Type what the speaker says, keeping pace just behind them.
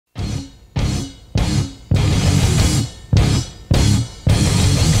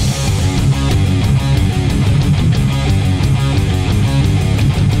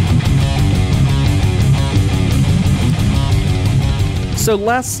So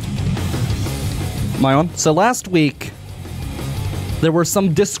last week, there were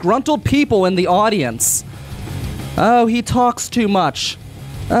some disgruntled people in the audience. Oh, he talks too much.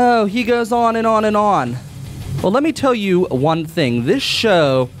 Oh, he goes on and on and on. Well, let me tell you one thing. This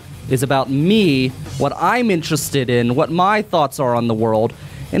show is about me, what I'm interested in, what my thoughts are on the world,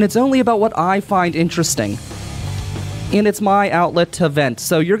 and it's only about what I find interesting. And it's my outlet to vent.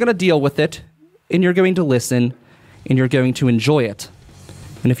 So you're going to deal with it, and you're going to listen, and you're going to enjoy it.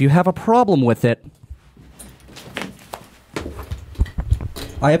 And if you have a problem with it,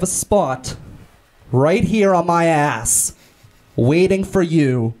 I have a spot right here on my ass waiting for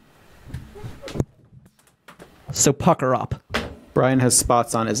you. So pucker up. Brian has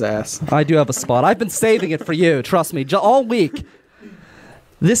spots on his ass. I do have a spot. I've been saving it for you, trust me, all week.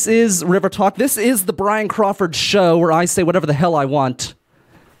 This is River Talk. This is the Brian Crawford Show where I say whatever the hell I want,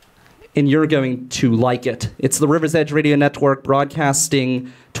 and you're going to like it. It's the River's Edge Radio Network,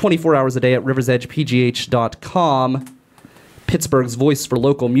 broadcasting 24 hours a day at riversedgepgh.com. Pittsburgh's voice for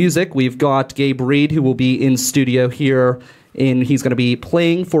local music. We've got Gabe Reed, who will be in studio here, and he's going to be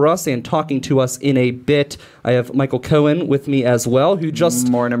playing for us and talking to us in a bit. I have Michael Cohen with me as well, who just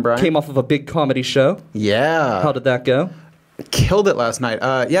came off of a big comedy show. Yeah. How did that go? Killed it last night.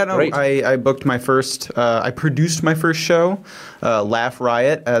 I booked my first, I produced my first show, Laugh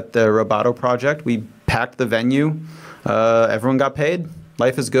Riot at the Roboto Project. We packed the venue. Everyone got paid.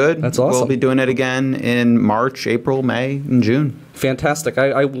 Life is good. That's awesome. We'll be doing it again in March, April, May, and June. Fantastic.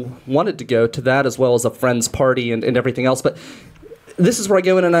 I wanted to go to that as well as a friend's party and everything else, but this is where I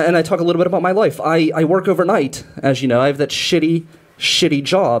go in and I talk a little bit about my life. I work overnight, as you know. I have that shitty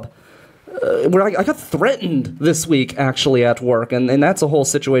job where I got threatened this week, actually, at work, and that's a whole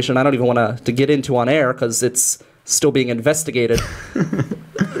situation I don't even want to get into on air because it's still being investigated.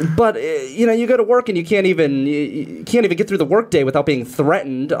 But you go to work and you can't even get through the workday without being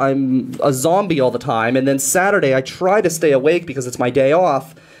threatened. I'm a zombie all the time. And then Saturday I try to stay awake because it's my day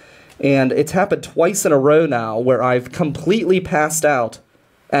off, and it's happened twice in a row now where I've completely passed out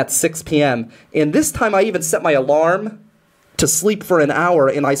at 6 p.m. And this time I even set my alarm to sleep for an hour,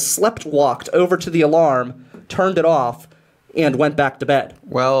 and I walked over to the alarm, turned it off, and went back to bed.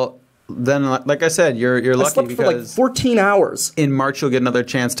 Well, then, like I said, you're lucky. I slept for like 14 hours. In March, you'll get another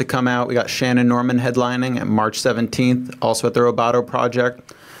chance to come out. We got Shannon Norman headlining at March 17th, also at the Roboto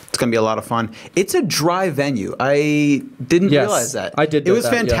Project. It's going to be a lot of fun. It's a dry venue. I didn't realize that. I did know It was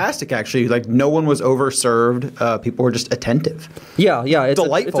that, fantastic, actually. Like, no one was overserved. People were just attentive. Yeah. It's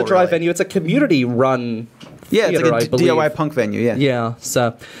delightful. It's a dry venue. It's a community-run theater, it's like a DIY punk venue, yeah. Yeah,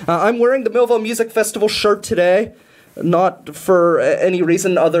 so I'm wearing the Millville Music Festival shirt today. Not for any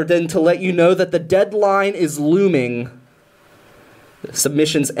reason other than to let you know that the deadline is looming.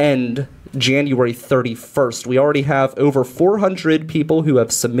 Submissions end January 31st. We already have over 400 people who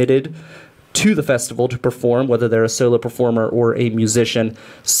have submitted to the festival to perform, whether they're a solo performer or a musician.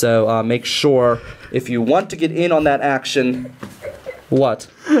 So make sure, if you want to get in on that action... What?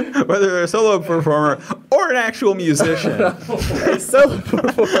 Whether they're a solo performer or an actual musician. A solo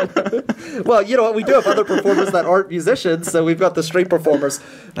performer. Well, you know what? We do have other performers that aren't musicians, so we've got the straight performers.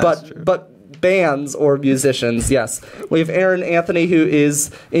 But bands or musicians, yes. We have Aaron Anthony, who is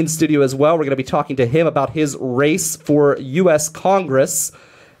in studio as well. We're going to be talking to him about his race for U.S. Congress.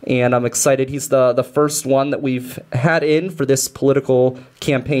 And I'm excited. He's the first one that we've had in for this political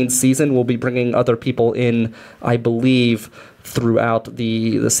campaign season. We'll be bringing other people in, I believe, throughout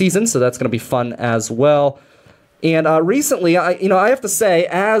the season, so that's going to be fun as well. And recently, I have to say,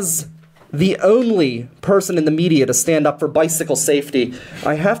 as the only person in the media to stand up for bicycle safety,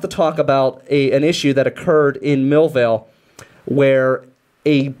 I have to talk about an issue that occurred in Millville where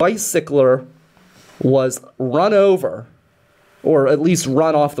a bicycler was run over, or at least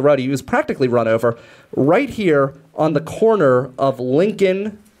run off the road. He was practically run over right here on the corner of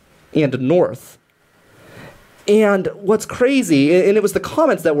Lincoln and North. And what's crazy, and it was the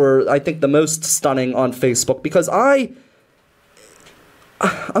comments that were, I think, the most stunning on Facebook, because I'm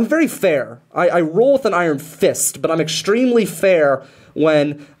very fair. I roll with an iron fist, but I'm extremely fair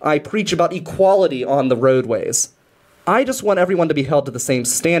when I preach about equality on the roadways. I just want everyone to be held to the same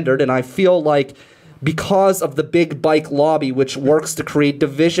standard, and I feel like because of the big bike lobby, which works to create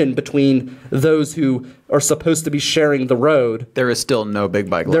division between those who are supposed to be sharing the road. There is still no big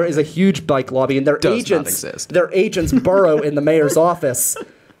bike lobby. There is a huge bike lobby, and their agents burrow in the mayor's office,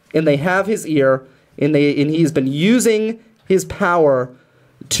 and they have his ear, and he's been using his power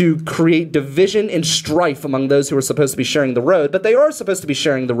to create division and strife among those who are supposed to be sharing the road. But they are supposed to be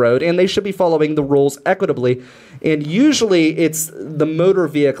sharing the road, and they should be following the rules equitably. And usually it's the motor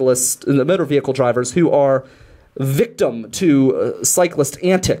vehicle drivers who are victim to cyclist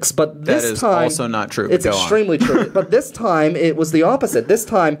antics. But this that is time, also not true. It's extremely true. But this time, it was the opposite. This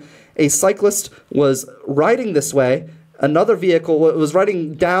time, a cyclist was riding this way. Another vehicle was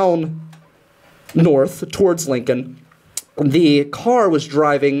riding down north towards Lincoln. The car was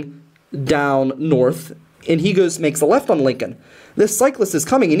driving down north, and he makes a left on Lincoln. This cyclist is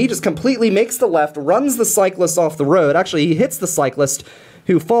coming, and he just completely makes the left, runs the cyclist off the road. Actually, he hits the cyclist,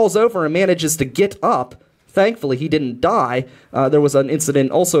 who falls over and manages to get up. Thankfully, he didn't die. There was an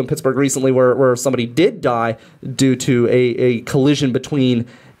incident also in Pittsburgh recently where somebody did die due to a collision between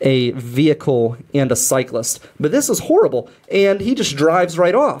a vehicle and a cyclist. But this is horrible, and he just drives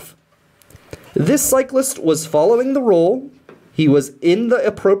right off. This cyclist was following the rule. He was in the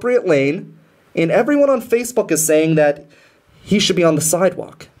appropriate lane, and everyone on Facebook is saying that he should be on the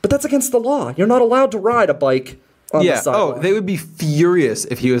sidewalk. But that's against the law. You're not allowed to ride a bike on the sidewalk. Oh, they would be furious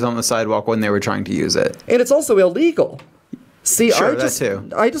if he was on the sidewalk when they were trying to use it. And it's also illegal. See, sure,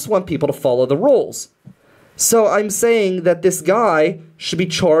 I just want people to follow the rules. So I'm saying that this guy should be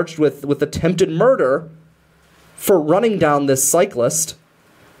charged with attempted murder for running down this cyclist,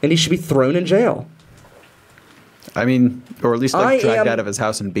 and he should be thrown in jail. I mean, or at least dragged out of his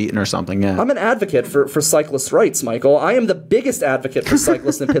house and beaten or something, yeah. I'm an advocate for cyclist rights, Michael. I am the biggest advocate for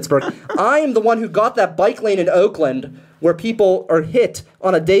cyclists in Pittsburgh. I am the one who got that bike lane in Oakland where people are hit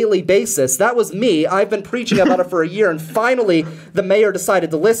on a daily basis. That was me. I've been preaching about it for a year, and finally the mayor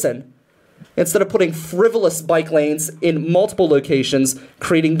decided to listen. Instead of putting frivolous bike lanes in multiple locations,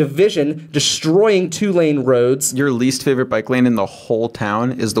 creating division, destroying two-lane roads. Your least favorite bike lane in the whole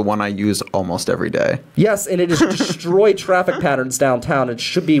town is the one I use almost every day. Yes, and it has destroyed traffic patterns downtown. It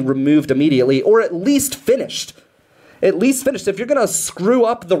should be removed immediately, or at least finished. At least finished. If you're going to screw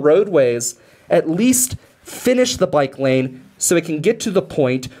up the roadways, at least finish the bike lane so it can get to the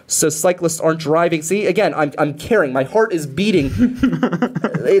point so cyclists aren't driving. See, again, I'm caring. My heart is beating.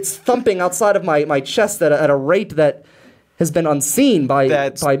 It's thumping outside of my chest at a rate that has been unseen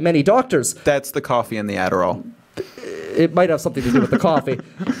by many doctors. That's the coffee and the Adderall. It might have something to do with the coffee.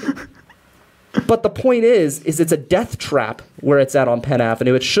 But the point is it's a death trap where it's at on Penn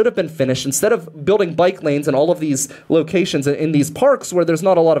Avenue. It should have been finished. Instead of building bike lanes in all of these locations in these parks where there's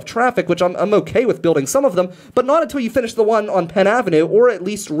not a lot of traffic, which I'm okay with building some of them, but not until you finish the one on Penn Avenue, or at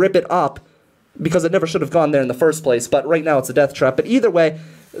least rip it up, because it never should have gone there in the first place. But right now it's a death trap. But either way,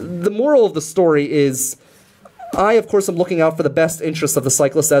 the moral of the story is I, of course, am looking out for the best interests of the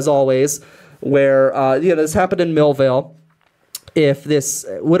cyclists, as always, where this happened in Millvale. If this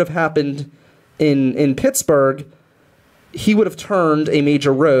would have happened in Pittsburgh, he would have turned a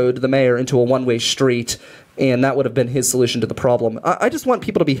major road, the mayor, into a one-way street, and that would have been his solution to the problem. I just want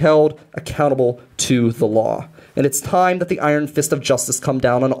people to be held accountable to the law. And it's time that the iron fist of justice come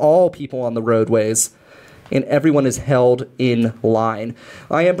down on all people on the roadways, and everyone is held in line.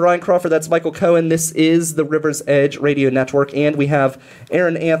 I am Brian Crawford. That's Michael Cohen. This is the River's Edge Radio Network, and we have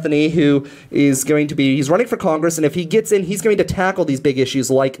Aaron Anthony, who is he's running for Congress, and if he gets in, he's going to tackle these big issues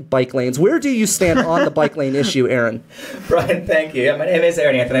like bike lanes. Where do you stand on the bike lane issue, Aaron? Brian, thank you. My name is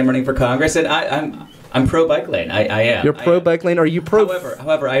Aaron Anthony. I'm running for Congress, and I'm pro-bike lane. I am. You're pro-bike lane? Are you pro?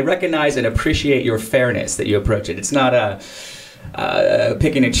 However, I recognize and appreciate your fairness that you approach it. It's not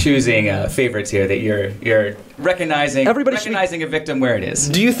picking and choosing favorites here, that you're recognizing a victim where it is.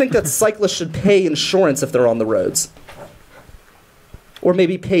 Do you think that cyclists should pay insurance if they're on the roads? Or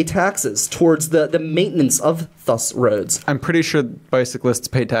maybe pay taxes towards the maintenance of thus roads? I'm pretty sure bicyclists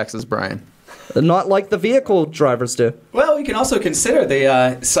pay taxes, Brian. Not like the vehicle drivers do. Well, you can also consider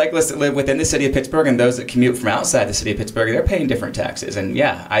the cyclists that live within the city of Pittsburgh and those that commute from outside the city of Pittsburgh. They're paying different taxes. And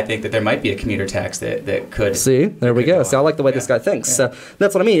yeah, I think that there might be a commuter tax that could... See, there we go. See, I like the way this guy thinks. Yeah. So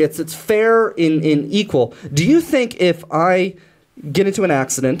that's what I mean. It's fair in equal. Do you think if I get into an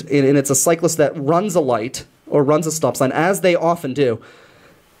accident and it's a cyclist that runs a light or runs a stop sign, as they often do,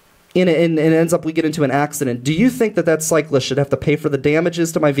 and ends up we get into an accident, do you think that cyclist should have to pay for the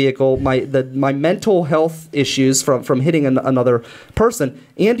damages to my vehicle, my mental health issues from hitting another person,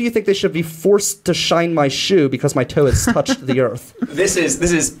 and do you think they should be forced to shine my shoe because my toe has touched the earth? This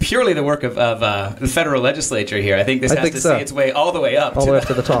is purely the work of the federal legislature here. I think this has to see its way all the way up. All the way up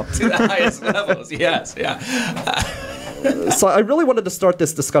to the top. To the highest levels, yes, yeah. So I really wanted to start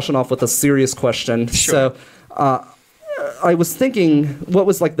this discussion off with a serious question. Sure. So I was thinking, what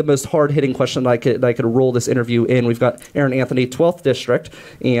was like the most hard-hitting question I could roll this interview in? We've got Aaron Anthony, 12th District,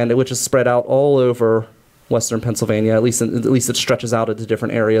 and which is spread out all over Western Pennsylvania. At least it stretches out into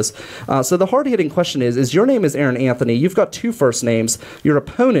different areas. So the hard-hitting question is your name is Aaron Anthony. You've got two first names. Your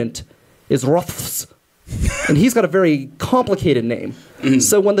opponent is Rothfus, and he's got a very complicated name. Mm-hmm.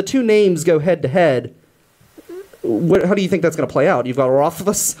 So when the two names go head-to-head, how do you think that's going to play out? You've got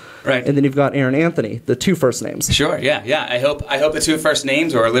Rothfus, right, and then you've got Aaron Anthony, the two first names. Sure, yeah. I hope the two first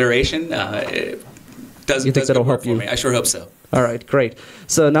names or alliteration does. You think that'll help you? Me. I sure hope so. All right, great.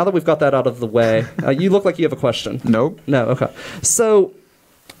 So now that we've got that out of the way, you look like you have a question. Nope. No. Okay. So,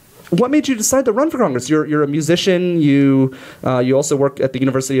 what made you decide to run for Congress? You're a musician. You also work at the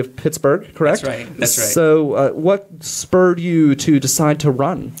University of Pittsburgh, correct? That's right. So, what spurred you to decide to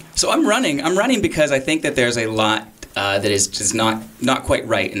run? So I'm running because I think that there's a lot that is just not quite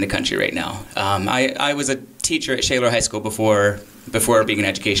right in the country right now. I was a teacher at Shaler High School before being an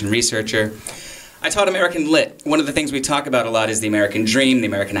education researcher. I taught American Lit. One of the things we talk about a lot is the American dream, the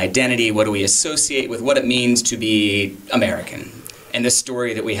American identity. What do we associate with what it means to be American, and the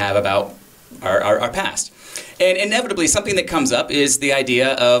story that we have about our past. And inevitably, something that comes up is the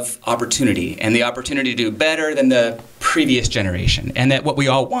idea of opportunity, and the opportunity to do better than the previous generation, and that what we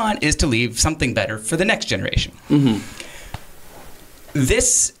all want is to leave something better for the next generation. Mm-hmm.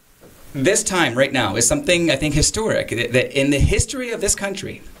 This time right now is something, I think, historic, that in the history of this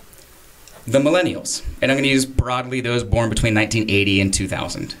country, the millennials, and I'm going to use broadly those born between 1980 and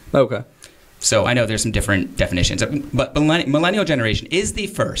 2000. Okay. So I know there's some different definitions, but millennial generation is the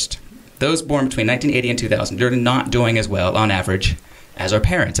first. Those born between 1980 and 2000, they're not doing as well on average as our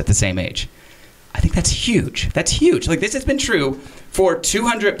parents at the same age. I think that's huge. That's huge. Like, this has been true for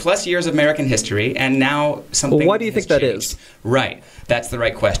 200 plus years of American history, and now something. Well, why do you think that is? Right. That's the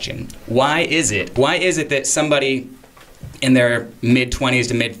right question. Why is it? Why is it that somebody in their mid-20s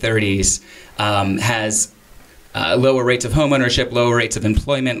to mid-30s has lower rates of homeownership, lower rates of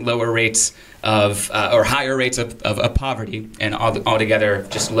employment, lower rates of, or higher rates of poverty, and altogether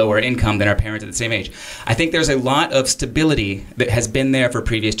just lower income than our parents at the same age? I think there's a lot of stability that has been there for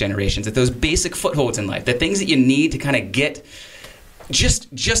previous generations, that those basic footholds in life, the things that you need to kind of get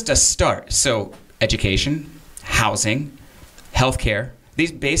just a start. So education, housing, healthcare,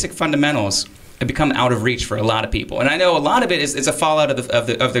 these basic fundamentals have become out of reach for a lot of people. And I know a lot of it is a fallout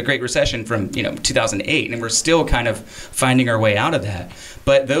of the Great Recession from 2008, and we're still kind of finding our way out of that.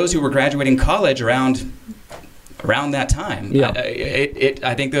 But those who were graduating college around that time, yeah.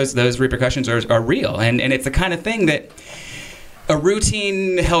 I think those repercussions are real. And it's the kind of thing that a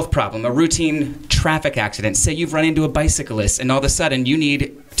routine health problem, a routine traffic accident, say you've run into a bicyclist and all of a sudden you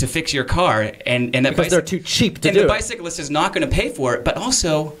need to fix your car, and that because they're too cheap to do it. And the bicyclist is not going to pay for it, but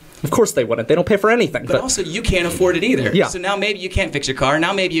also... Of course they wouldn't. They don't pay for anything. But also, you can't afford it either. Yeah. So now maybe you can't fix your car.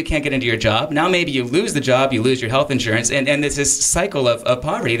 Now maybe you can't get into your job. Now maybe you lose the job, you lose your health insurance, and there's this cycle of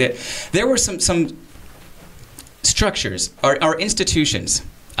poverty. That there were some structures, our institutions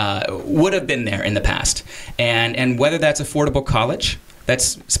would have been there in the past. And whether that's affordable college,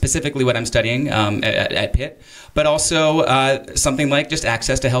 that's specifically what I'm studying at Pitt, but also something like just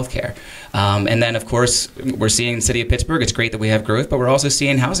access to health care. And then, of course, we're seeing in the city of Pittsburgh, it's great that we have growth, but we're also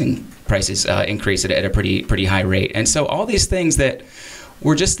seeing housing prices increase at a pretty high rate. And so all these things that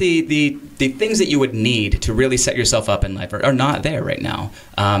were just the things that you would need to really set yourself up in life are not there right now.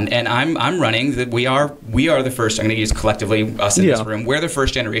 And I'm running. We are the first. I'm going to use collectively us in this room. We're the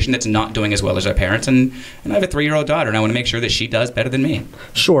first generation that's not doing as well as our parents. And I have a 3-year-old daughter, and I want to make sure that she does better than me.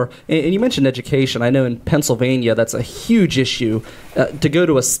 Sure. And you mentioned education. I know in Pennsylvania that's a huge issue. To go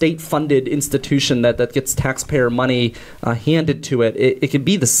to a state-funded institution that gets taxpayer money handed to it, it can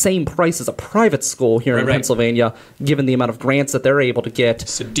be the same price as a private school here in Pennsylvania, given the amount of grants that they're able to get.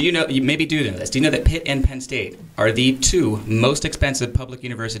 So do you know, you maybe do know this, do you know that Pitt and Penn State are the 2 most expensive public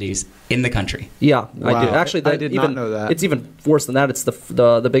universities in the country? Yeah, wow. I do. Actually, I did not know that. It's even worse than that. It's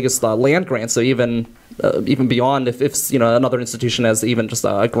the biggest land grant, so even beyond if another institution has even just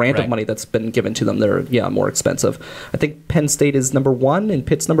a grant of money that's been given to them, they're more expensive. I think Penn State is number 1 and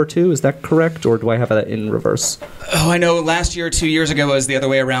Pitt's number 2. Is that correct, or do I have that in reverse? Oh, I know last year or 2 years ago was the other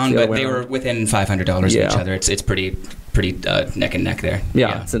way around, but they were within $500 of each other. It's pretty neck and neck there.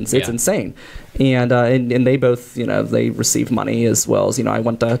 Yeah, it's insane. And they both, they receive money as well as, I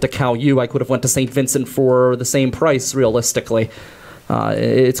went to Cal U. I could have went to St. Vincent for the same price, realistically.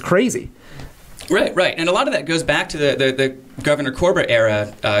 It's crazy. Right. And a lot of that goes back to the Governor Corbett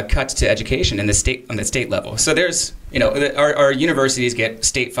era cuts to education on the state level. So there's, our universities get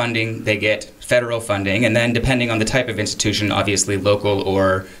state funding, they get federal funding, and then depending on the type of institution, obviously local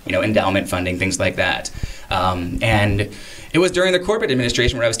or, endowment funding, things like that. And it was during the Corbett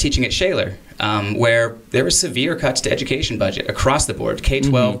administration where I was teaching at Shaler, where there were severe cuts to education budget across the board,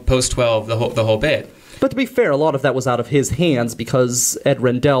 K-12, post-12, the whole bit. But to be fair, a lot of that was out of his hands because Ed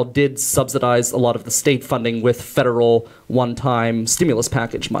Rendell did subsidize a lot of the state funding with federal one-time stimulus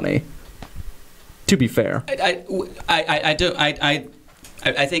package money. To be fair,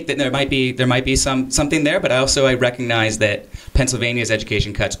 I think that there might be something there, but I recognize that Pennsylvania's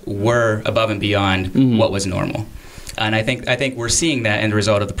education cuts were above and beyond what was normal, and I think we're seeing that in the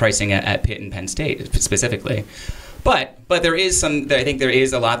result of the pricing at Pitt and Penn State specifically. But there is I think there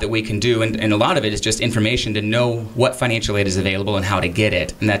is a lot that we can do, and a lot of it is just information to know what financial aid is available and how to get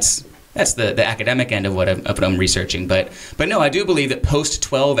it, and that's the academic end of what I'm researching. But no, I do believe that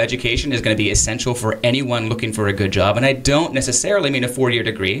post-12 education is going to be essential for anyone looking for a good job. And I don't necessarily mean a 4-year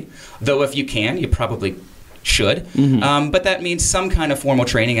degree, though if you can, you probably should. But that means some kind of formal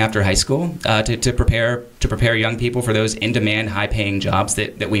training after high school to prepare young people for those in-demand, high-paying jobs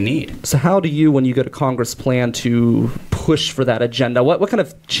that we need. So how do you, when you go to Congress, plan to push for that agenda? What kind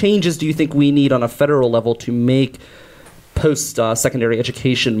of changes do you think we need on a federal level to make post-secondary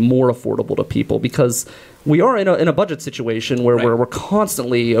education more affordable to people? Because we are in a budget situation where we're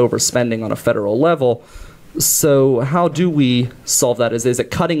constantly overspending on a federal level. So how do we solve that? Is it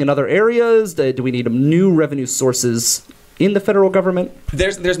cutting in other areas? Do we need new revenue sources in the federal government?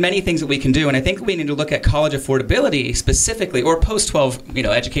 There's many things that we can do, and I think we need to look at college affordability specifically, or post-12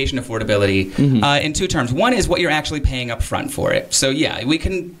 education affordability in two terms. One is what you're actually paying up front for it. So yeah, we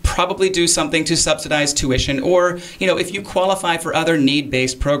can probably do something to subsidize tuition, or if you qualify for other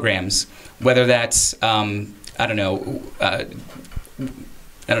need-based programs, whether that's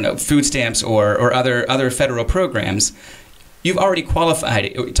food stamps or other federal programs. You've already qualified.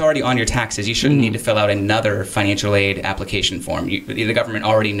 It's already on your taxes. You shouldn't need to fill out another financial aid application form. The government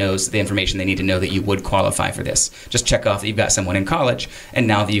already knows the information they need to know that you would qualify for this. Just check off that you've got someone in college, and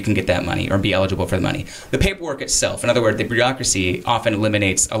now that you can get that money or be eligible for the money. The paperwork itself, in other words, the bureaucracy often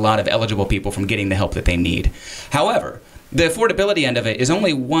eliminates a lot of eligible people from getting the help that they need. However, the affordability end of it is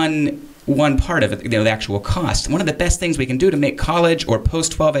only one part of it, the actual cost. One of the best things we can do to make college or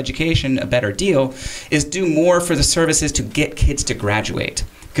post-12 education a better deal is do more for the services to get kids to graduate.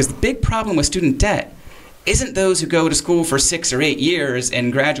 Because the big problem with student debt isn't those who go to school for 6 or 8 years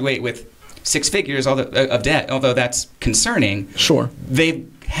and graduate with 6 figures of debt, although that's concerning. Sure. They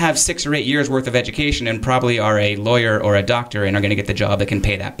have 6 or 8 years worth of education and probably are a lawyer or a doctor and are going to get the job that can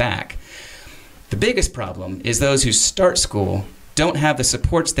pay that back. The biggest problem is those who start school, don't have the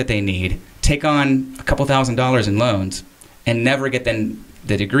supports that they need, take on a couple $1,000s in loans, and never get then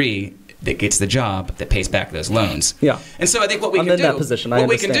the degree that gets the job that pays back those loans. Yeah. And so I think what we can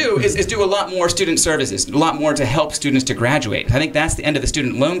do is do a lot more student services, a lot more to help students to graduate. I think that's the end of the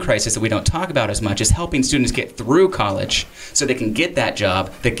student loan crisis that we don't talk about as much, is helping students get through college so they can get that job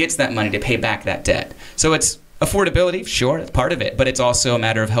that gets that money to pay back that debt. So it's affordability, sure, that's part of it, but it's also a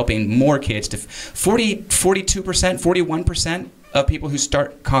matter of helping more kids to 42%, 41% of people who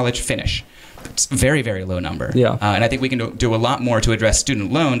start college finish. It's a very, very low number. Yeah. And I think we can do a lot more to address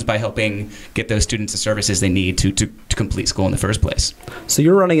student loans by helping get those students the services they need to complete school in the first place. So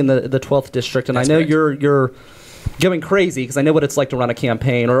you're running in the 12th district, and that's I know correct. You're going crazy, because I know what it's like to run a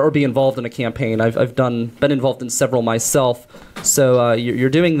campaign or be involved in a campaign. I've been involved in several myself. So you're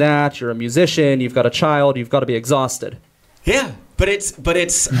doing that. You're a musician. You've got a child. You've got to be exhausted. Yeah, but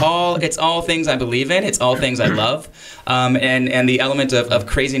it's all things I believe in. It's all things I love, and the element of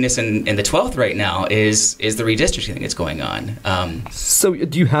craziness in the 12th right now is the redistricting that's going on. So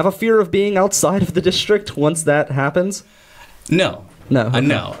do you have a fear of being outside of the district once that happens? No. No. Okay.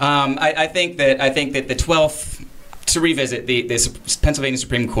 No. I think that the 12th. To revisit, the Pennsylvania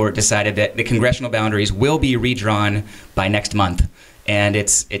Supreme Court decided that the congressional boundaries will be redrawn by next month, and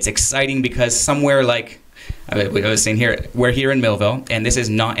it's exciting because somewhere like I was saying here, we're here in Millville, and this is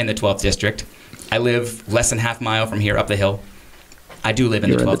not in the 12th district. I live less than half a mile from here up the hill. I do live in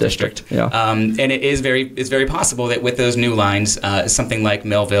the 12th district. Yeah. And it's very possible that with those new lines, something like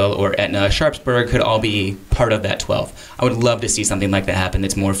Millville or Etna, Sharpsburg could all be part of that 12th. I would love to see something like that happen.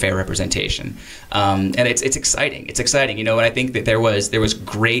 That's more fair representation. And it's exciting. It's exciting, and I think that there was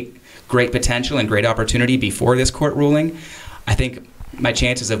great potential and great opportunity before this court ruling. I think my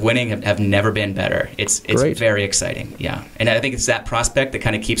chances of winning have never been better. It's very exciting, yeah. And I think it's that prospect that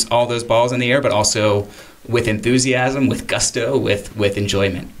kind of keeps all those balls in the air, but also with enthusiasm, with gusto, with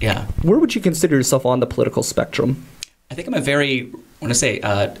enjoyment, yeah. Where would you consider yourself on the political spectrum? I think I'm a very, I want to say,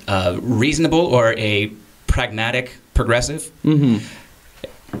 reasonable or a pragmatic progressive. Mm-hmm.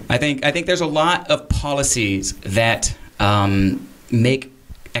 I think there's a lot of policies that make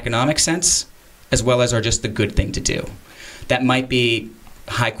economic sense as well as are just the good thing to do. That might be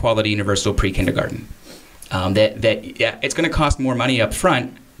high-quality universal pre-kindergarten. It's going to cost more money up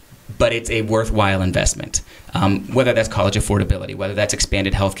front, but it's a worthwhile investment. Whether that's college affordability, whether that's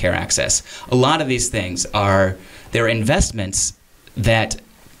expanded healthcare access. A lot of these things they're investments that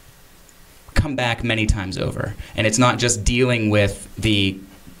come back many times over. And it's not just dealing with the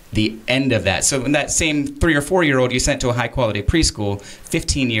end of that. So when that same 3 or 4-year-old you sent to a high-quality preschool,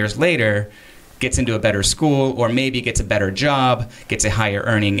 15 years later, gets into a better school, or maybe gets a better job, gets a higher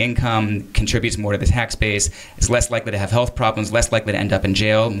earning income, contributes more to the tax base, is less likely to have health problems, less likely to end up in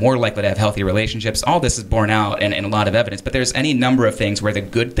jail, more likely to have healthy relationships. All this is borne out in a lot of evidence. But there's any number of things where the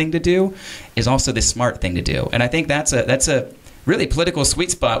good thing to do is also the smart thing to do. And I think that's a really political sweet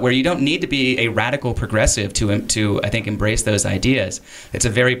spot where you don't need to be a radical progressive to I think, embrace those ideas. It's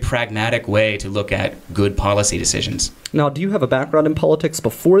a very pragmatic way to look at good policy decisions. Now, do you have a background in politics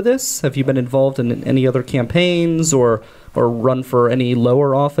before this? Have you been involved in any other campaigns or run for any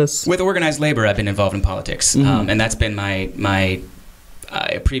lower office? With organized labor, I've been involved in politics, and that's been my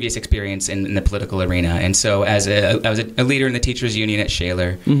previous experience in the political arena. And so I was a leader in the teachers union at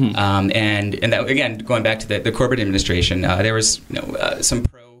Shaler. And that, again, going back to the Corbett administration, there was some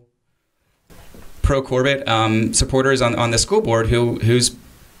pro-Corbett supporters on the school board whose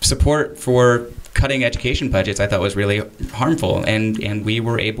support for cutting education budgets I thought was really harmful. And we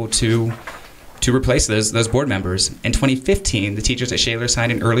were able to replace those board members. In 2015, the teachers at Shaler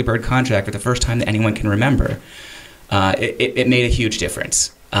signed an early bird contract for the first time that anyone can remember. It made a huge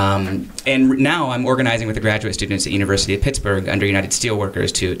difference. And now I'm organizing with the graduate students at University of Pittsburgh under United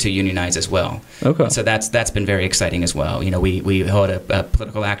Steelworkers to unionize as well. Okay. So that's been very exciting as well. We held a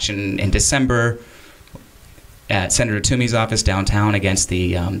political action in December at Senator Toomey's office downtown against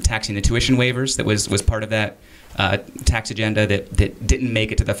the taxing the tuition waivers that was part of that tax agenda that didn't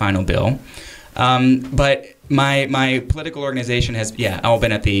make it to the final bill. But my political organization has all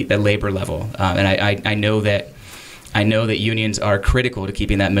been at the labor level, and I know that unions are critical to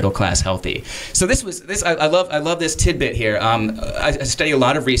keeping that middle class healthy. So I love this tidbit here. I study a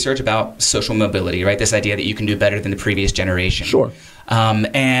lot of research about social mobility, right? This idea that you can do better than the previous generation. Sure.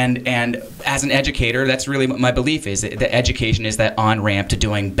 And as an educator, that's really what my belief is, that education is that on-ramp to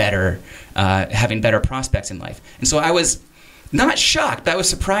doing better, having better prospects in life. And so I was not shocked, but I was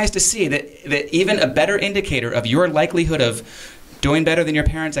surprised to see that even a better indicator of your likelihood of doing better than your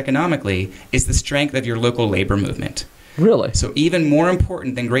parents economically is the strength of your local labor movement. Really? So even more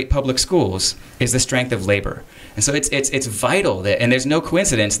important than great public schools is the strength of labor. And so it's vital that, and there's no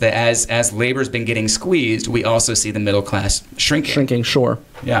coincidence that as labor's been getting squeezed, we also see the middle class shrinking. Shrinking, sure.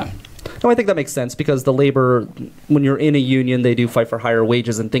 Yeah. No, I think that makes sense because the labor, when you're in a union, they do fight for higher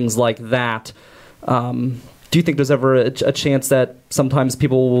wages and things like that. Do you think there's ever a chance that sometimes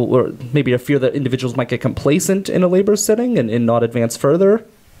people, or maybe a fear that individuals might get complacent in a labor setting and not advance further?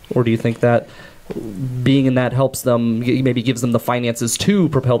 Or do you think that being in that helps them, maybe gives them the finances to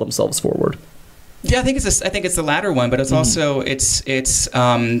propel themselves forward? Yeah, I think it's the latter one, but it's also I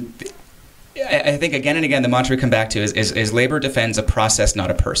think again and again the mantra we come back to is labor defends a process,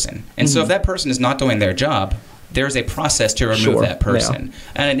 not a person. And so if that person is not doing their job, there's a process to remove that person.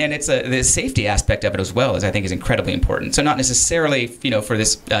 Yeah. And it's the safety aspect of it as well, as I think is incredibly important. So not necessarily, for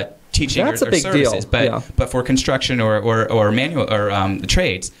this teaching or services, but for construction or manual or the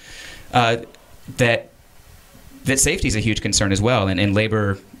trades, that safety is a huge concern as well. And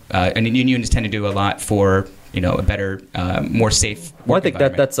labor and unions tend to do a lot for a better, more safe work I think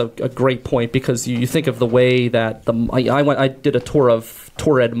that's a great point, because you think of the way that I did a tour of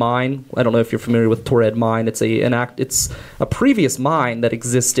Torred Mine. I don't know if you're familiar with Torred Mine. It's a previous mine that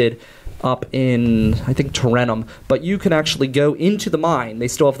existed up in, I think, Tarentum, but you can actually go into the mine. They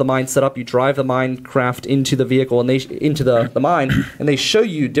still have the mine set up. You drive the minecraft into the vehicle and into the mine, and they show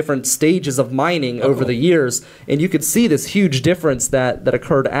you different stages of mining over the years, and you could see this huge difference that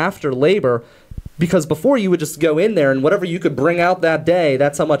occurred after labor. Because before you would just go in there and whatever you could bring out that day,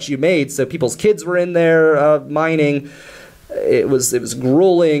 that's how much you made. So people's kids were in there mining. It was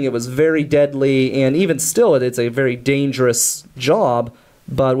grueling. It was very deadly, and even still, it's a very dangerous job.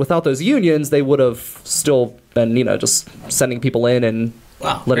 But without those unions, they would have still been, just sending people in and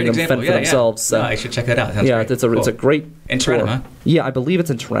letting them fend for themselves. So. No, I should check that out. Sounds great. It's a great in Tarentum, huh? Yeah, I believe it's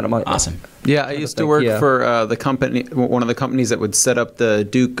in Tarentum. Awesome. Yeah, I used to work for the company, one of the companies that would set up the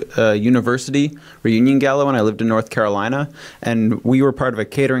Duke University reunion gala when I lived in North Carolina, and we were part of a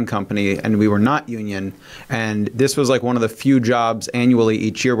catering company, and we were not union, and this was like one of the few jobs annually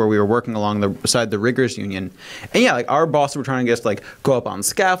each year where we were working beside the riggers union, and our bosses were trying to get us to go up on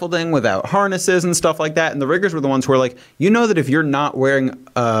scaffolding without harnesses and stuff like that, and the riggers were the ones who were that if you're not wearing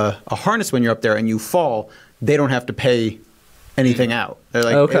a harness when you're up there and you fall, they don't have to pay anything out.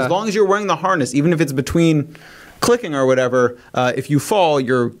 They're as long as you're wearing the harness, even if it's between clicking or whatever, if you fall,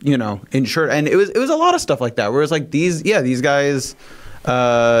 you're insured. And it was a lot of stuff like that, where it's these guys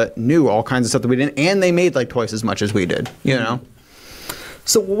knew all kinds of stuff that we didn't, and they made twice as much as we did.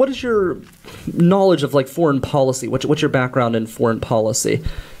 So what is your knowledge of like foreign policy? What's your background in foreign policy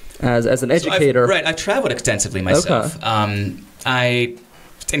as an educator? I've traveled extensively myself. Okay.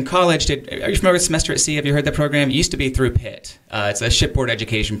 In college, are you familiar with Semester at Sea? Have you heard that program? It used to be through Pitt. It's a shipboard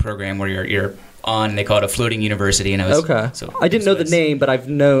education program where you're on, they call it a floating university. And I didn't know the name, but I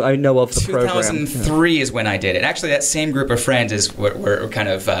know of the program. 2003 is when I did it. Actually, that same group of friends were kind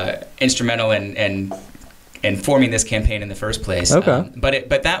of instrumental in forming this campaign in the first place. Okay.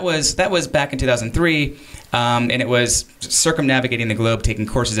 But that was back in 2003, and it was circumnavigating the globe, taking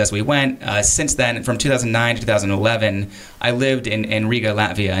courses as we went. Since then, from 2009 to 2011, I lived in Riga,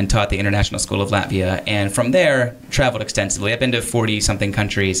 Latvia, and taught the International School of Latvia, and from there, traveled extensively. I've been to 40-something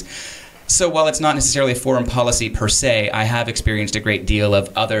countries. So while it's not necessarily foreign policy per se, I have experienced a great deal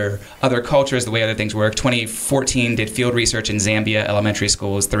of other cultures, the way other things work. 2014 did field research in Zambia, elementary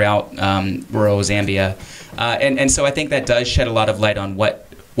schools throughout rural Zambia. And so I think that does shed a lot of light on what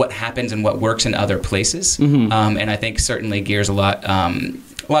happens and what works in other places. Mm-hmm. And I think certainly gears a lot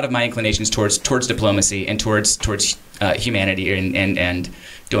of my inclinations towards diplomacy and towards humanity and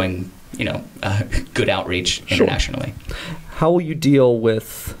doing good outreach internationally. Sure. How will you deal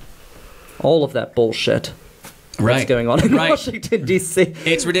with all of that bullshit that's going on in Washington, D.C.?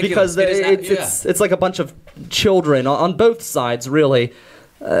 It's ridiculous. Because it's like a bunch of children on both sides, really.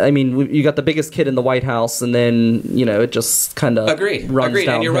 I mean, you got the biggest kid in the White House, and then, it just kind of runs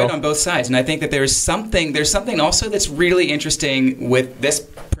downhill. And you're right on both sides. And I think that there's something also that's really interesting with this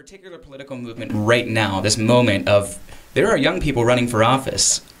particular political movement right now, this moment of there are young people running for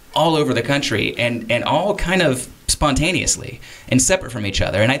office all over the country, and all kind of spontaneously and separate from each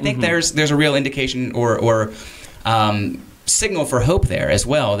other. And I think there's a real indication or signal for hope there as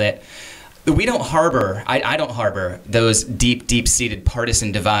well, that we don't harbor, I don't harbor those deep-seated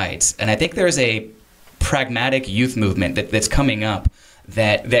partisan divides. And I think there's a pragmatic youth movement that's coming up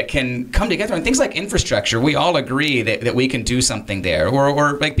that can come together on things like infrastructure. We all agree that we can do something there,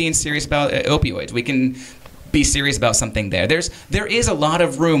 or like being serious about opioids. We can be serious about something there. There is a lot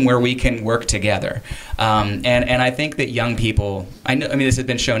of room where we can work together, and I think that young people. I mean, this has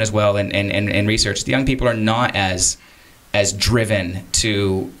been shown as well in research. The young people are not as driven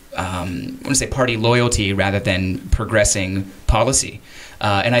to I want to say party loyalty rather than progressing policy.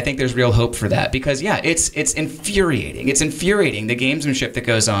 And I think there's real hope for that, because it's infuriating. It's infuriating, the gamesmanship that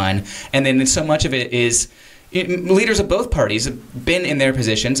goes on, and then so much of it is. Leaders of both parties have been in their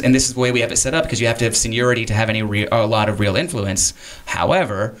positions, and this is the way we have it set up, because you have to have seniority to have a lot of real influence.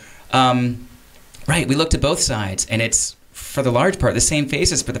 However, we look to both sides, and it's, for the large part, the same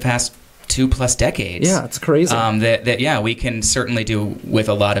faces for the past 2+ decades. Yeah, it's crazy. That we can certainly do with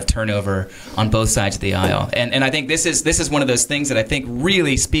a lot of turnover on both sides of the aisle. And I think this is one of those things that I think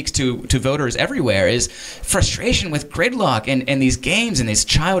really speaks to voters everywhere, is frustration with gridlock and these games and this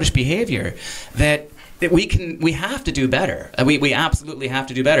childish behavior that we have to do better. We absolutely have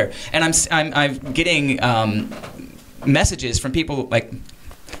to do better. And I'm getting messages from people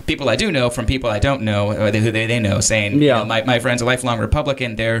I do know, from people I don't know, or who they know, saying, my friend's a lifelong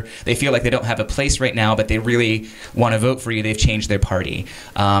Republican. They feel like they don't have a place right now, but they really want to vote for you. They've changed their party.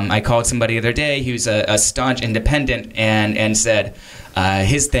 I called somebody the other day who's a staunch independent and said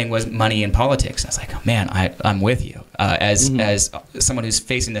his thing was money in politics. I was like, oh, man, I'm with you. As someone who's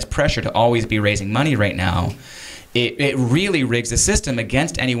facing this pressure to always be raising money right now, it really rigs the system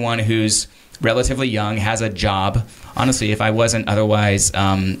against anyone who's relatively young, has a job. Honestly, if I wasn't otherwise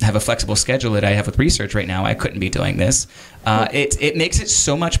have a flexible schedule that I have with research right now, I couldn't be doing this. It makes it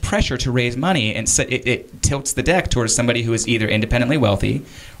so much pressure to raise money, and so it tilts the deck towards somebody who is either independently wealthy,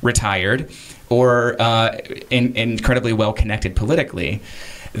 retired, or incredibly well-connected politically.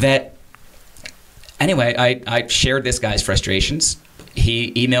 Anyway, I shared this guy's frustrations.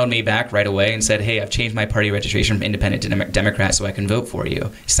 He emailed me back right away and said, hey, I've changed my party registration from independent to Democrat so I can vote for you.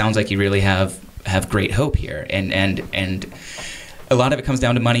 Sounds like you really have great hope here. And a lot of it comes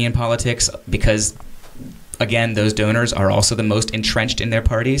down to money in politics, again, those donors are also the most entrenched in their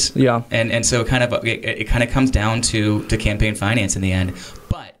parties. Yeah. And so it kind of comes down to campaign finance in the end.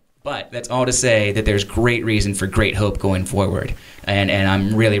 But that's all to say that there's great reason for great hope going forward. And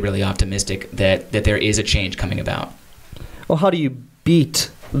I'm really, really optimistic that there is a change coming about. Well, how do you beat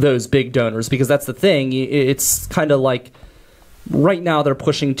those big donors? Because that's the thing. It's kind of like right now they're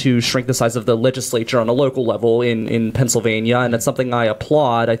pushing to shrink the size of the legislature on a local level in Pennsylvania, and it's something I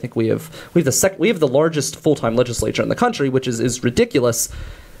applaud. I think we have the largest full-time legislature in the country, which is ridiculous.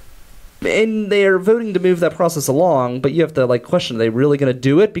 And they're voting to move that process along, but you have to question, are they really going to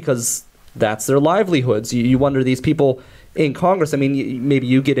do it? Because that's their livelihoods. You wonder, these people, in Congress. I mean, maybe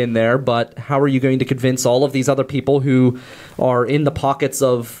you get in there, but how are you going to convince all of these other people who are in the pockets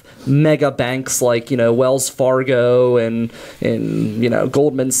of mega banks like, Wells Fargo and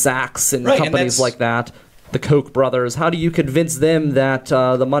Goldman Sachs and companies like that, the Koch brothers? How do you convince them that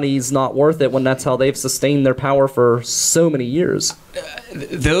the money's not worth it when that's how they've sustained their power for so many years?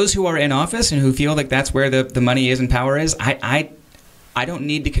 Those who are in office and who feel like that's where the money is and power is, I don't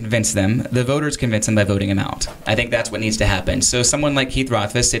need to convince them. The voters convince them by voting him out. I think that's what needs to happen. So someone like Keith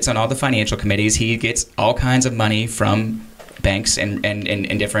Rothfus sits on all the financial committees. He gets all kinds of money from banks and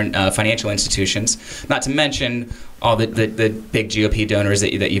different financial institutions, not to mention all the big GOP donors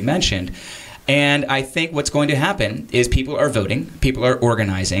that you've mentioned. And I think what's going to happen is people are voting, people are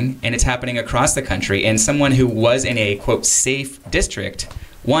organizing, and it's happening across the country. And someone who was in a, quote, safe district,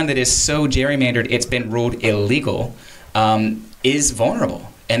 one that is so gerrymandered it's been ruled illegal, is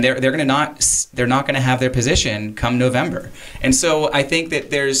vulnerable, and they're not going to have their position come November. And so I think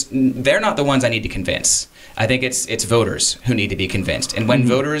that they're not the ones I need to convince. I think it's voters who need to be convinced. And when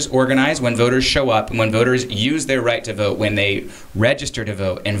voters organize, when voters show up, and when voters use their right to vote, when they register to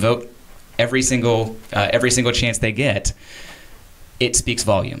vote and vote every single chance they get, it speaks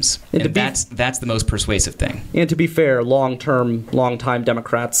volumes. And that's the most persuasive thing. And to be fair, long-time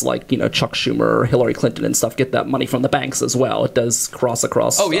Democrats like, Chuck Schumer or Hillary Clinton and stuff get that money from the banks as well. It does cross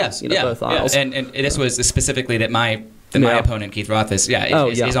across both aisles. And this was specifically that my opponent, Keith Rothfus,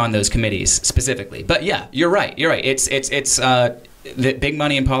 is on those committees specifically. But yeah, you're right. It's the big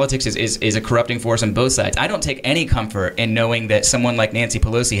money in politics is a corrupting force on both sides. I don't take any comfort in knowing that someone like Nancy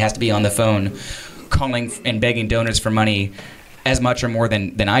Pelosi has to be on the phone calling and begging donors for money as much or more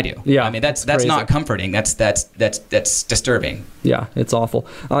than I do. Yeah, I mean that's not comforting. That's disturbing. Yeah, it's awful.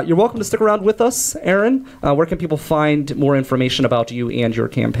 You're welcome to stick around with us, Aaron. Where can people find more information about you and your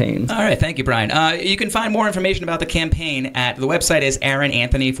campaign? All right, thank you, Brian. You can find more information about the campaign at the website is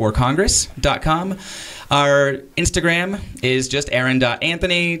AaronAnthonyForCongress.com. Our Instagram is just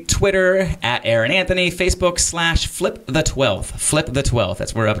Aaron.Anthony, Twitter at Aaron Anthony, Facebook /Flip the 12th. Flip the 12th.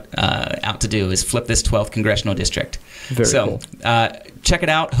 That's what we're out to do, is flip this 12th congressional district. Very cool. Check it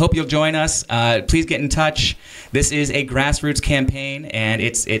out. Hope you'll join us. Please get in touch. This is a grassroots campaign, and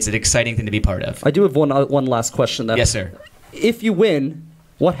it's an exciting thing to be part of. I do have one last question. Yes, sir. If you win,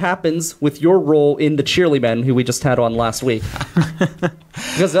 what happens with your role in the Cheerleadmen who we just had on last week?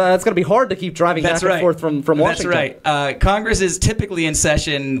 Because it's going to be hard to keep driving back and forth from Washington. That's right. Congress is typically in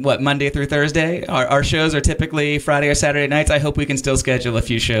session, Monday through Thursday? Our shows are typically Friday or Saturday nights. I hope we can still schedule a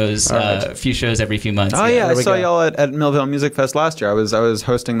few shows every few months. Oh, yeah. I saw y'all at Millville Music Fest last year. I was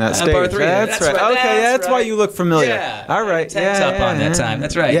hosting that stage. Bar 3. That's right. Okay, that's why you look familiar. Yeah. All right. Up on that time.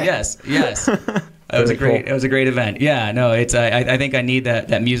 That's right. Yeah. Yes. It was a great event. Yeah, no, it's I think I need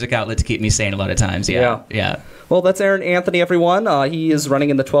that music outlet to keep me sane a lot of times. Yeah. Well, that's Aaron Anthony, everyone. He is running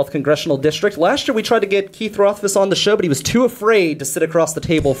in the 12th Congressional District. Last year we tried to get Keith Rothfus on the show, but he was too afraid to sit across the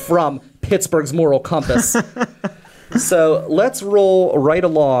table from Pittsburgh's moral compass. So let's roll right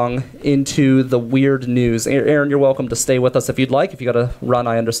along into the weird news. Aaron, you're welcome to stay with us if you'd like. If you got to run,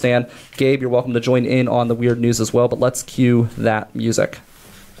 I understand. Gabe, you're welcome to join in on the weird news as well, but let's cue that music.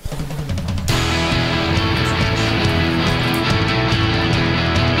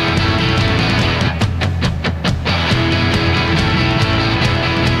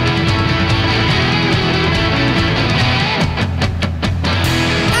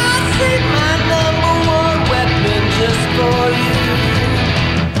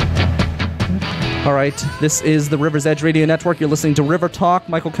 All right, this is the River's Edge Radio Network. You're listening to River Talk.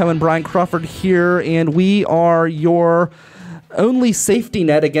 Michael Cohen, Brian Crawford here, and we are your only safety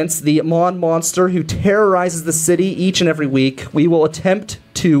net against the Mon Monster who terrorizes the city each and every week. We will attempt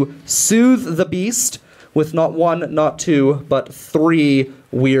to soothe the beast with not one, not two, but three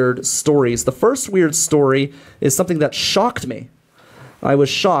weird stories. The first weird story is something that shocked me. I was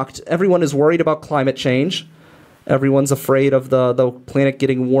shocked. Everyone is worried about climate change. Everyone's afraid of the planet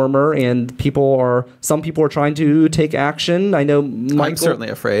getting warmer, and some people are trying to take action. I know Michael, I'm certainly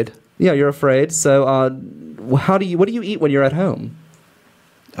afraid. Yeah, you're afraid. So what do you eat when you're at home?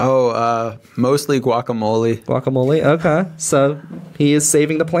 Oh, mostly guacamole. Guacamole, okay. So he is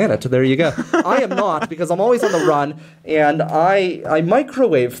saving the planet. There you go. I am not, because I'm always on the run, and I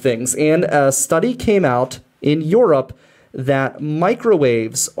microwave things. And a study came out in Europe that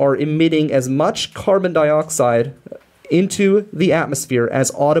microwaves are emitting as much carbon dioxide into the atmosphere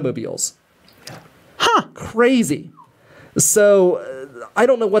as automobiles. Huh. Crazy. So I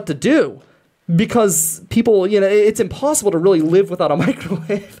don't know what to do, because people, it's impossible to really live without a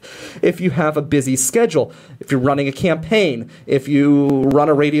microwave if you have a busy schedule. If you're running a campaign, if you run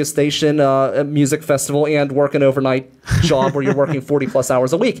a radio station, a music festival, and work an overnight job where you're working 40 plus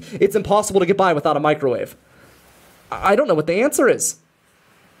hours a week, it's impossible to get by without a microwave. I don't know what the answer is.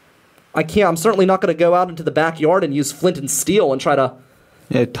 I'm certainly not going to go out into the backyard and use flint and steel and try to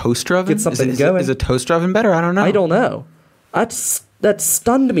toaster oven? Get something going. Is a toaster oven better? I don't know. I don't know. That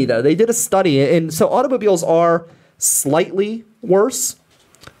stunned me, though. They did a study, and so automobiles are slightly worse,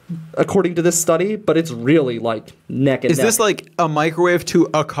 according to this study, but it's really like neck and neck. Is this like a microwave to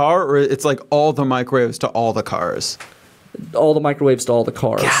a car, or it's like all the microwaves to all the cars? All the microwaves to all the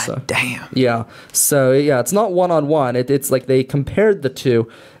cars. God damn. Yeah. So, it's not one-on-one. It's like they compared the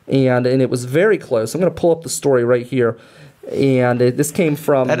two, and it was very close. I'm going to pull up the story right here. And this came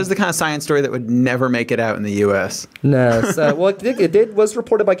from... That is the kind of science story that would never make it out in the U.S. No. So, well, it was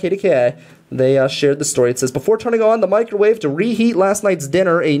reported by KDKA. They shared the story. It says, before turning on the microwave to reheat last night's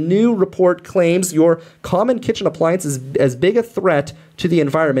dinner, a new report claims your common kitchen appliance is as big a threat to the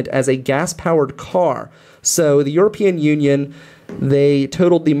environment as a gas-powered car. So the European Union, they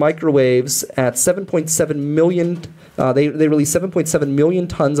totaled the microwaves at 7.7 million... They release 7.7 million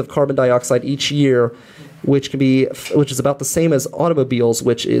tons of carbon dioxide each year, which is about the same as automobiles,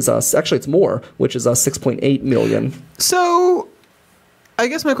 which is actually it's more, which is 6.8 million. So, I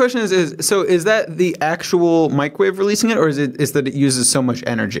guess my question is that the actual microwave releasing it, or is that it uses so much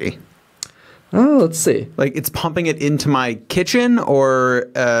energy? Oh, let's see. Like it's pumping it into my kitchen, or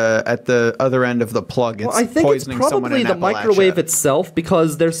at the other end of the plug, it's poisoning someone in Appalachia? I think it's probably the microwave itself,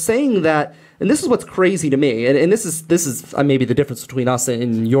 because they're saying that, and this is what's crazy to me, and this is maybe the difference between us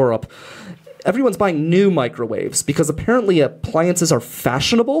and Europe. Everyone's buying new microwaves because apparently appliances are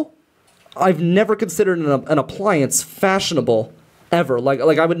fashionable. I've never considered an appliance fashionable ever. Like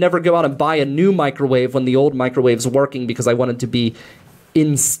I would never go out and buy a new microwave when the old microwave's working because I wanted to be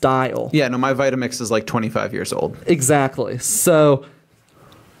in style. Yeah, no, my Vitamix is like 25 years old. Exactly. So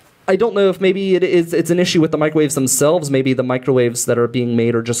I don't know if maybe it's an issue with the microwaves themselves. Maybe the microwaves that are being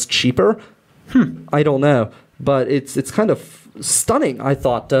made are just cheaper. I don't know. But it's kind of stunning, I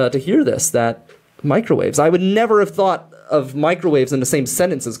thought, to hear this, that microwaves. I would never have thought of microwaves in the same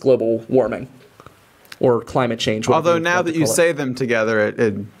sentence as global warming or climate change. Although now that you say them together,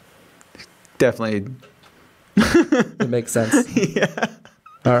 it definitely... It makes sense. Yeah.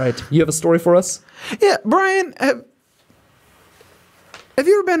 All right. You have a story for us? Yeah. Brian, have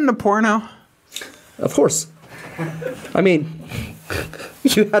you ever been in a porno? Of course. I mean,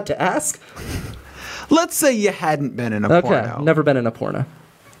 you had to ask. Let's say you hadn't been in a porno. Okay, never been in a porno.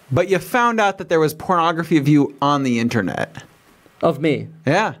 But you found out that there was pornography of you on the internet. Of me?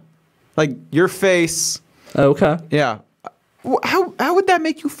 Yeah. Like your face. Okay. Yeah. How would that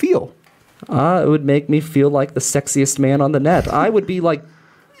make you feel? It would make me feel like the sexiest man on the net. I would be like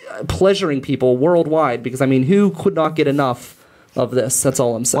pleasuring people worldwide because, I mean, who could not get enough of this? That's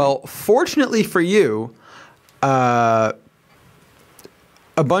all I'm saying. Well, fortunately for you, a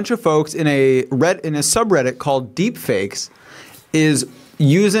bunch of folks in a subreddit called Deepfakes is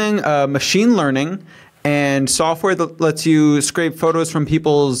using machine learning and software that lets you scrape photos from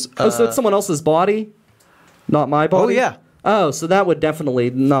people's... so it's someone else's body? Not my body? Oh, yeah. Oh, so that would definitely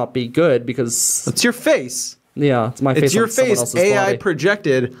not be good because... It's your face. Yeah, it's my face. It's your on someone face else's AI body.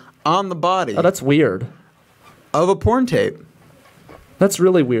 projected on the body. Oh, that's weird. Of a porn tape. That's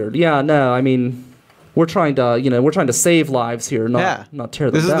really weird. Yeah, no, I mean... We're trying to save lives here, not tear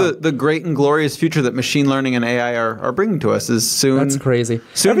them down. This is the great and glorious future that machine learning and AI are bringing to us. Is soon. That's crazy.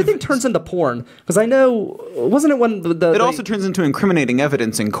 Everything turns into porn because I know, wasn't it when it also turns into incriminating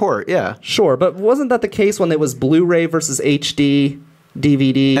evidence in court? Yeah, sure, but wasn't that the case when it was Blu-ray versus HD?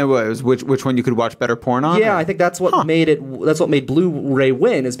 DVD. It was which one you could watch better porn on? Yeah, I think that's what made it. That's what made Blu-ray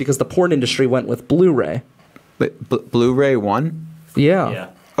win, is because the porn industry went with Blu-ray. But Blu-ray won? Yeah.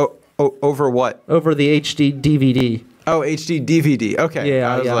 Over what? Over the HD DVD. Oh, HD DVD. Okay.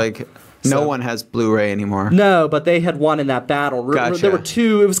 Yeah, I was like, no one has Blu-ray anymore. No, but they had won in that battle. Gotcha. There were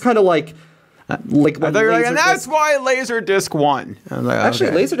two. It was kind of like I thought you were like, and that's why Laserdisc won. Like, actually,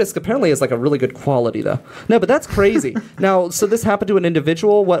 okay. Laserdisc apparently has like a really good quality though. No, but that's crazy. Now, so this happened to an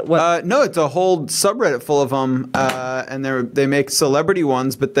individual? What? No, it's a whole subreddit full of them, and they make celebrity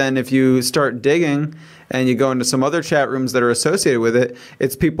ones. But then if you start digging and you go into some other chat rooms that are associated with it,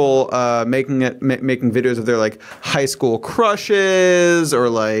 it's people making videos of their like high school crushes or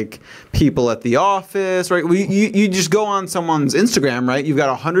like people at the office, right? You just go on someone's Instagram, right? You've got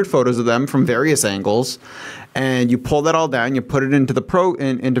 100 photos of them from various angles, and you pull that all down, you put it into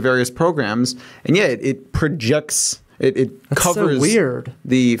into various programs, and yeah, it projects, it That's covers so weird.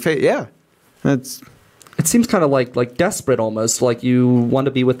 the face. Yeah. It seems kind of like desperate almost, like you want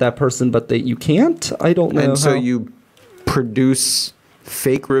to be with that person, but that you can't. I don't know. And so you produce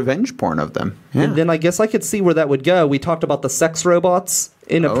fake revenge porn of them. Yeah. And then I guess I could see where that would go. We talked about the sex robots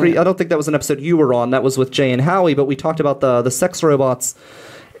in a I don't think that was an episode you were on. That was with Jay and Howie, but we talked about the sex robots,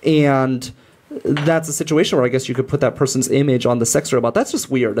 and that's a situation where I guess you could put that person's image on the sex robot. That's just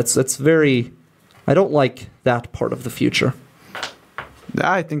weird. It's very. I don't like that part of the future.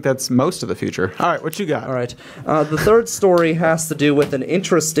 I think that's most of the future. All right, what you got? All right. The third story has to do with an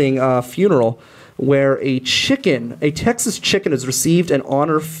interesting funeral where a Texas chicken, is received an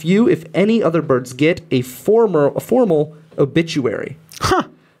honor few, if any, other birds get a formal obituary. Huh.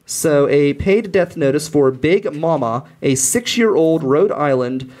 So a paid death notice for Big Mama, a 6-year-old Rhode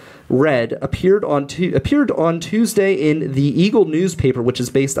Island red, appeared on Tuesday in the Eagle newspaper, which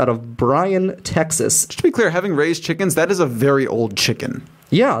is based out of Bryan, Texas. Just to be clear, having raised chickens, that is a very old chicken.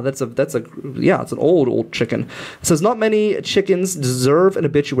 Yeah, it's an old chicken. It says not many chickens deserve an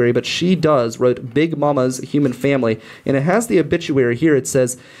obituary, but she does, wrote Big Mama's Human Family. And it has the obituary here. It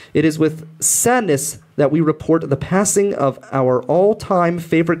says, "It is with sadness that we report the passing of our all-time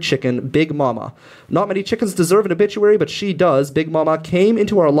favorite chicken, Big Mama. Not many chickens deserve an obituary, but she does. Big Mama came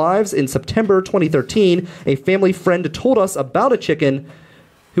into our lives in September 2013. A family friend told us about a chicken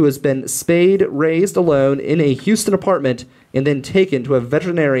who has been spayed, raised alone in a Houston apartment, and then taken to a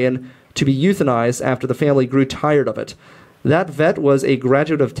veterinarian to be euthanized after the family grew tired of it. That vet was a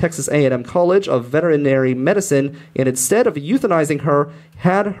graduate of Texas A&M College of Veterinary Medicine, and instead of euthanizing her,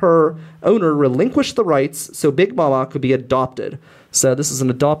 had her owner relinquish the rights so Big Mama could be adopted." So this is an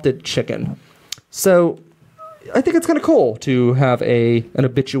adopted chicken. So I think it's kind of cool to have an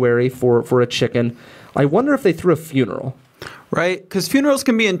obituary for a chicken. I wonder if they threw a funeral. Right, because funerals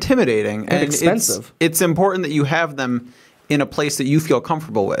can be intimidating. And expensive. It's important that you have them in a place that you feel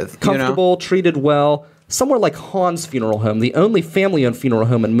comfortable with. Comfortable, treated well. Somewhere like Hahn's Funeral Home, the only family-owned funeral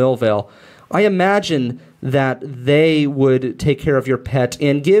home in Millvale. I imagine that they would take care of your pet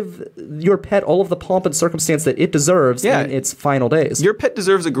and give your pet all of the pomp and circumstance that it deserves in its final days. Your pet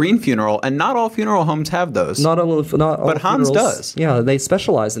deserves a green funeral, and not all funeral homes have those. Not all but Hahn's does. Yeah, they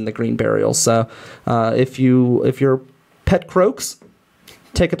specialize in the green burials. So if your pet croaks,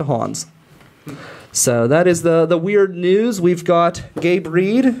 take it to Hahn's. So that is the weird news. We've got Gabe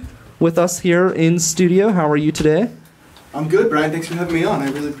Reed with us here in studio. How are you today? I'm good, Brian. Thanks for having me on. I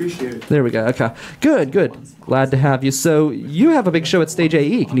really appreciate it. There we go. Okay. Good. Glad to have you. So you have a big show at Stage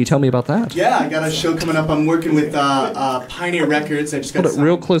AE. Can you tell me about that? Yeah, I got a show coming up. I'm working with Pioneer Records. I just got Put it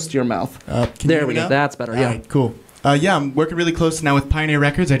real close to your mouth. There we go. That's better. Yeah. All right, cool. Yeah, I'm working really close now with Pioneer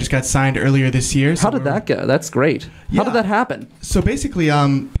Records. I just got signed earlier this year. So how did that go? That's great. Yeah. How did that happen? So basically,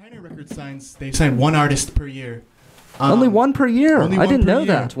 Pioneer Records they sign one artist per year. Only one per year. I didn't know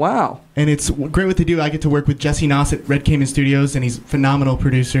that. Wow. And it's great what they do. I get to work with Jesse Noss at Red Cayman Studios, and he's a phenomenal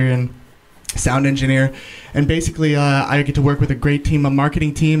producer and sound engineer. And basically, I get to work with a great team, a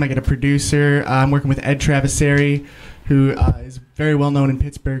marketing team. I get a producer. I'm working with Ed Travisari, who is very well known in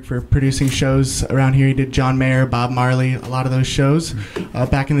Pittsburgh for producing shows around here. He did John Mayer, Bob Marley, a lot of those shows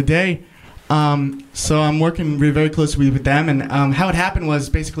back in the day. So I'm working very closely with them. And how it happened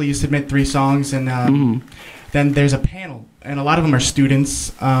was basically you submit 3 songs, and then there's a panel, and a lot of them are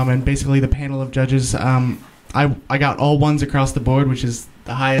students, and basically the panel of judges, I got all ones across the board, which is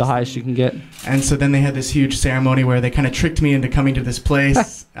the highest. The highest you can get. And so then they had this huge ceremony where they kind of tricked me into coming to this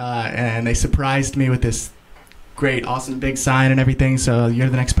place, and they surprised me with this great, awesome big sign and everything, so you're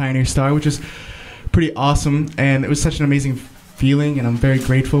the next Pioneer Star, which is pretty awesome, and it was such an amazing feeling, and I'm very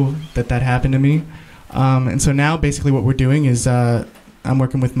grateful that happened to me. And so now basically what we're doing is I'm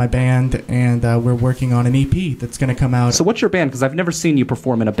working with my band, and we're working on an EP that's going to come out. So what's your band? Because I've never seen you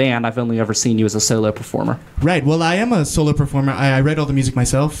perform in a band. I've only ever seen you as a solo performer. Right. Well, I am a solo performer. I write all the music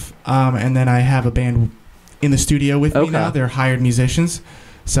myself, and then I have a band in the studio with me now. They're hired musicians.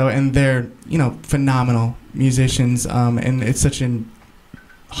 So, and they're, phenomenal musicians, and it's such an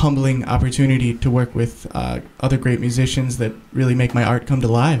humbling opportunity to work with other great musicians that really make my art come to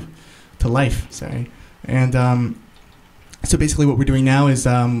life. And so basically what we're doing now is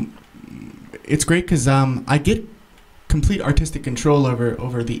it's great because I get complete artistic control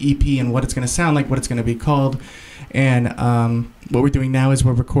over the EP and what it's going to sound like, what it's going to be called. And what we're doing now is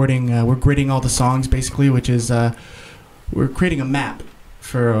we're recording, we're gridding all the songs basically, which is we're creating a map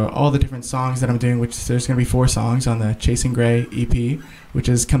for all the different songs that I'm doing, which there's going to be 4 songs on the Chasing Gray EP, which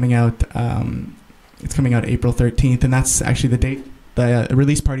is coming out, it's coming out April 13th, and that's actually the date. The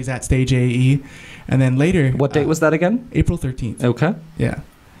release party's at Stage AE, and then later... What date was that again? April 13th. Okay. Yeah.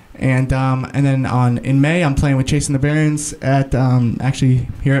 And then in May, I'm playing with Chasing the Barons at actually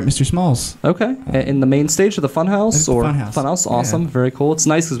here at Mr. Small's. Okay, in the main stage of the Funhouse or Funhouse. Awesome, very cool. It's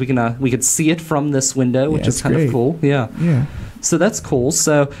nice because we could see it from this window, which is kind of cool. Yeah. So that's cool.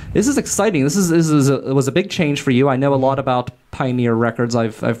 So this is exciting. This was a big change for you. I know a lot about Pioneer Records.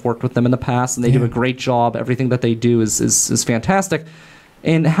 I've worked with them in the past, and they do a great job. Everything that they do is fantastic.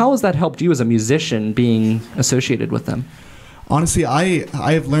 And how has that helped you as a musician being associated with them? Honestly, I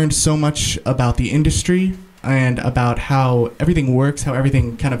have learned so much about the industry and about how everything works, how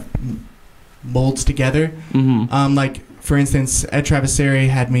everything kind of molds together. Like, for instance, Ed Traviseri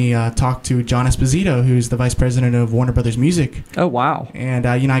had me talk to John Esposito, who's the vice president of Warner Brothers Music. Oh, wow. And,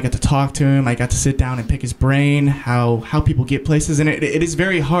 I got to talk to him. I got to sit down and pick his brain, how people get places. And it is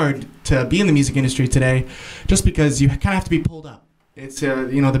very hard to be in the music industry today just because you kind of have to be pulled up. It's,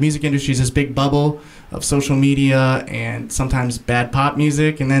 the music industry is this big bubble of social media and sometimes bad pop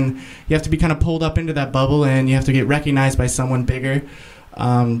music. And then you have to be kind of pulled up into that bubble and you have to get recognized by someone bigger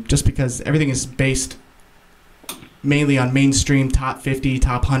just because everything is based mainly on mainstream top 50,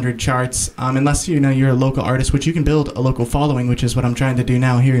 top 100 charts, unless you're a local artist, which you can build a local following, which is what I'm trying to do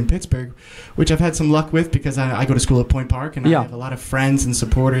now here in Pittsburgh, which I've had some luck with because I go to school at Point Park and I have a lot of friends and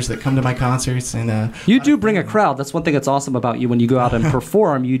supporters that come to my concerts. And you do bring a crowd. That's one thing that's awesome about you. When you go out and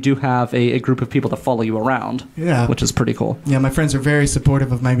perform, you do have a group of people that follow you around, which is pretty cool. Yeah, my friends are very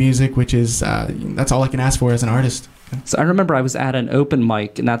supportive of my music, which is that's all I can ask for as an artist. So I remember I was at an open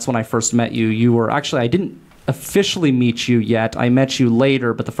mic, and that's when I first met you. You were actually, I didn't officially meet you yet. I met you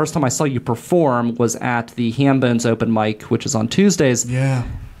later, but the first time I saw you perform was at the Hambones open mic, which is on Tuesdays. Yeah.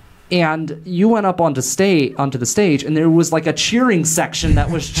 And you went up onto the stage, and there was like a cheering section that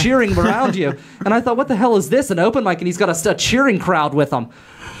was cheering around you. And I thought, what the hell is this? An open mic, and he's got a cheering crowd with him.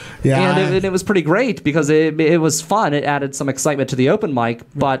 Yeah. And it was pretty great because it was fun. It added some excitement to the open mic,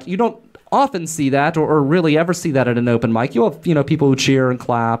 but you don't often see that or really ever see that at an open mic. You'll have people who cheer and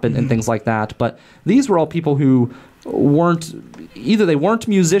clap and things like that, but these were all people who weren't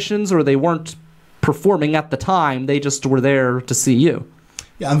musicians or they weren't performing at the time. They just were there to see you.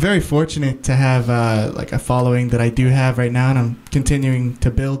 Yeah, I'm very fortunate to have a following that I do have right now, and I'm continuing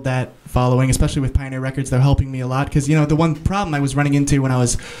to build that following, especially with Pioneer Records. They're helping me a lot because the one problem I was running into when I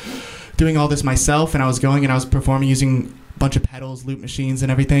was doing all this myself and I was performing using bunch of pedals, loop machines,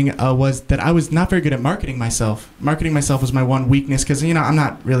 and everything, was that I was not very good at marketing myself. Marketing myself was my one weakness because, I'm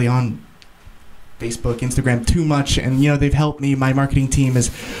not really on Facebook, Instagram too much, and, they've helped me. My marketing team has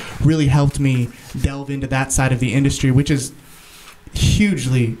really helped me delve into that side of the industry, which is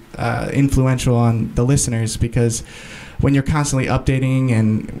hugely influential on the listeners because when you're constantly updating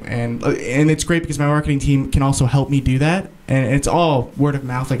and it's great because my marketing team can also help me do that, and it's all word of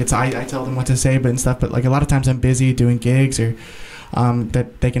mouth. Like I tell them what to say, but like a lot of times I'm busy doing gigs or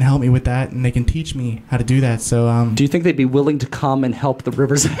that they can help me with that and they can teach me how to do that. So do you think they'd be willing to come and help the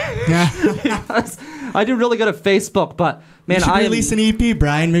Rivers? Because I do really good at Facebook, but man, I release an EP,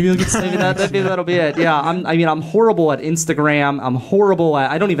 Brian. Maybe you'll get maybe that'll be it. Yeah, I'm horrible at Instagram. I'm horrible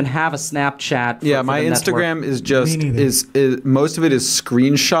at. I don't even have a Snapchat. My Instagram is just is most of it is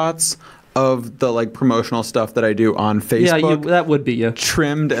screenshots of the promotional stuff that I do on Facebook. Yeah, that would be you.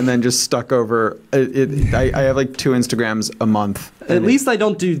 Trimmed and then just stuck over. I have 2 Instagrams a month. At least I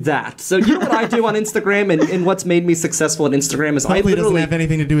don't do that. So you know what I do on Instagram and what's made me successful on Instagram is Hopefully it doesn't have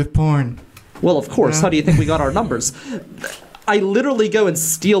anything to do with porn. Well, of course. Yeah. How do you think we got our numbers? I literally go and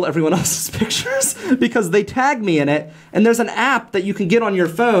steal everyone else's pictures because they tag me in it, and there's an app that you can get on your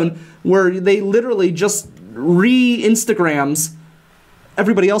phone where they literally just re-Instagrams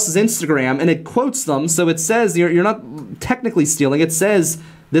everybody else's Instagram, and it quotes them, so it says you're not technically stealing. It says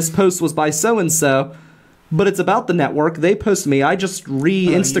this post was by so-and-so, but it's about the network. They post me. I just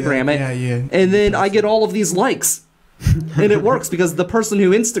re-Instagram it, and then I get all of these likes. And it works because the person who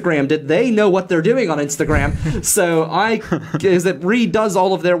Instagrammed it, they know what they're doing on Instagram. So it redoes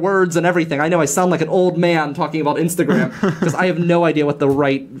all of their words and everything. I know I sound like an old man talking about Instagram because I have no idea what the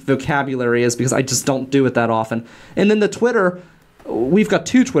right vocabulary is because I just don't do it that often. And then the Twitter, we've got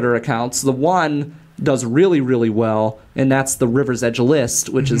 2 Twitter accounts. The one does really, really well, and that's the River's Edge list,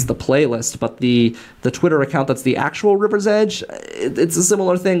 which is the playlist. But the Twitter account that's the actual River's Edge, it's a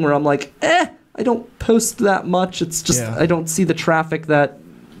similar thing where I'm like, I don't post that much. It's just I don't see the traffic that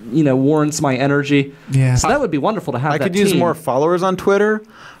warrants my energy. Yeah. So that would be wonderful to have. I could use more followers on Twitter,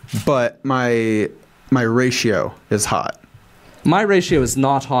 but my ratio is hot. My ratio is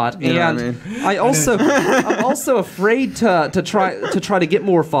not hot, and I'm also afraid to try to get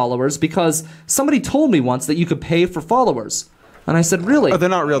more followers because somebody told me once that you could pay for followers. And I said, really? Oh, they're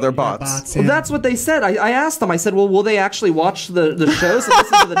not real. They're bots. Well, that's what they said. I asked them. I said, well, will they actually watch the shows and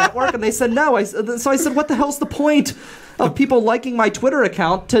listen to the network? And they said no. So I said, what the hell's the point of people liking my Twitter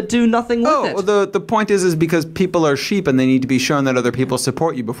account to do nothing with it? Well, the point is because people are sheep and they need to be shown that other people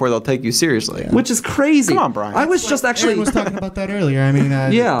support you before they'll take you seriously. Which is crazy. Come on, Brian. I was just actually... Aaron was talking about that earlier. I mean,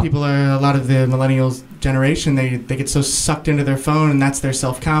 people are, a lot of the millennials generation, they get so sucked into their phone, and that's their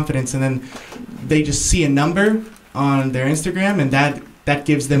self-confidence, and then they just see a number on their Instagram, and that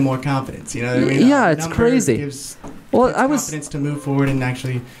gives them more confidence. You know what I mean? Yeah, it's crazy. Gives confidence to move forward and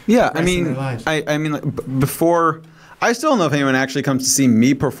actually progress in their lives. I mean, like, before, I still don't know if anyone actually comes to see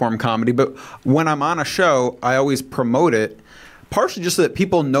me perform comedy, but when I'm on a show, I always promote it. Partially just so that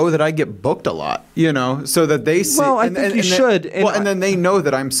people know that I get booked a lot, you know, so that they see. Well, I think you should. And then they know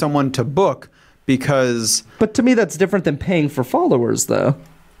that I'm someone to book because. But to me, that's different than paying for followers, though.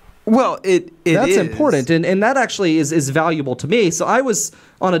 Well, that's important, and that actually is valuable to me. So I was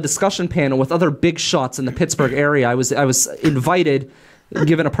on a discussion panel with other big shots in the Pittsburgh area. I was invited,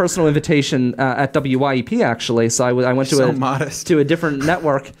 given a personal invitation at WYEP actually. So I went to a different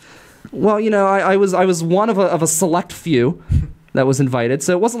network. Well, you know, I was one of a select few that was invited.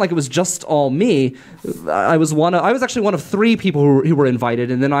 So it wasn't like it was just all me. I was actually one of 3 people who were invited,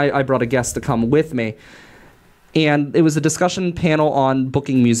 and then I brought a guest to come with me. And it was a discussion panel on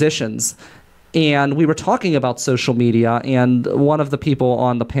booking musicians. And we were talking about social media, and one of the people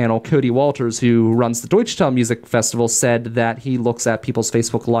on the panel, Cody Walters, who runs the Deutschtown Music Festival, said that he looks at people's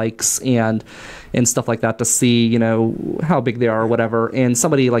Facebook likes and stuff like that to see, you know, how big they are or whatever. And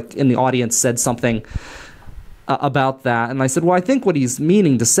somebody like in the audience said something about that, and I said, well, I think what he's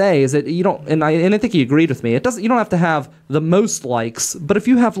meaning to say is that you don't, and I think he agreed with me. You don't have to have the most likes, but if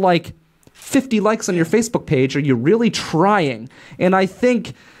you have like 50 likes on your Facebook page, are you really trying? And I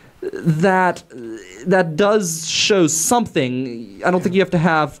think that does show something. I don't think you have to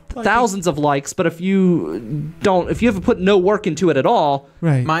have thousands of likes, but if you haven't put no work into it at all,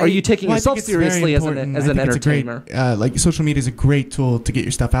 right? Are you taking yourself seriously as an entertainer? Like social media is a great tool to get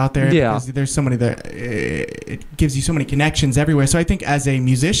your stuff out there. Yeah. Because there's so many it gives you so many connections everywhere. So I think as a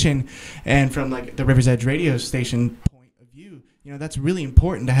musician and from like the River's Edge radio station point of view, you know, that's really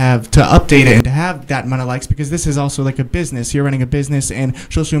important to update it and to have that amount of likes, because this is also like a business. You're running a business, and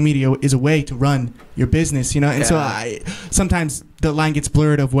social media is a way to run your business, you know. And so sometimes the line gets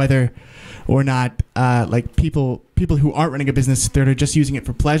blurred of whether or not like people who aren't running a business, they're just using it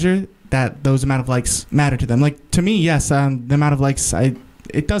for pleasure, that those amount of likes matter to them. Like to me, yes, the amount of likes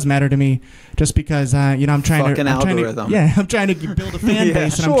it does matter to me, just because you know, I'm trying to build a fan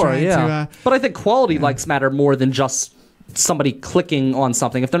base, and I'm trying to. But I think quality likes matter more than just somebody clicking on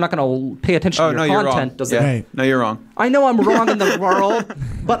something. If they're not going to pay attention to your content, does it? Right. No, you're wrong. I know I'm wrong in the world,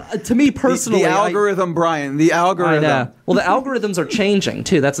 but to me personally, the algorithm, Brian, the algorithm. I know. Well, the algorithms are changing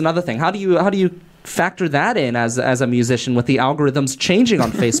too. That's another thing. How do you factor that in as a musician with the algorithms changing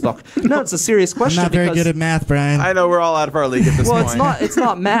on Facebook? No, it's a serious question. I'm not very good at math, Brian. I know, we're all out of our league at this point. Well, it's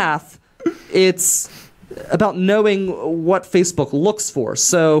not math. It's about knowing what Facebook looks for.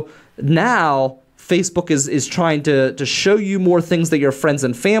 So now Facebook is trying to show you more things that your friends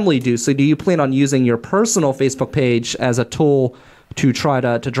and family do. So do you plan on using your personal Facebook page as a tool to try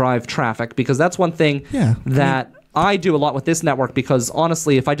to drive traffic? Because that's one thing that I do a lot with this network, because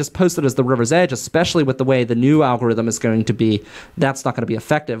honestly, if I just post it as the River's Edge, especially with the way the new algorithm is going to be, that's not going to be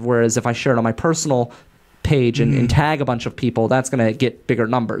effective. Whereas if I share it on my personal page and tag a bunch of people, that's going to get bigger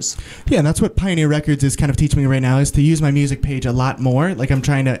numbers. Yeah, and that's what Pioneer Records is kind of teaching me right now, is to use my music page a lot more. Like I'm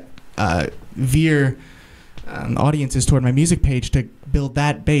trying to veer audiences toward my music page to build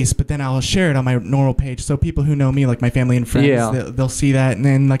that base, but then I'll share it on my normal page, so people who know me, like my family and friends, they'll see that, and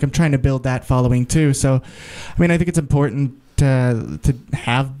then like I'm trying to build that following too. So I mean, I think it's important to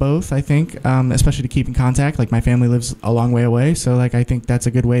have both, I think, especially to keep in contact. Like my family lives a long way away, so like I think that's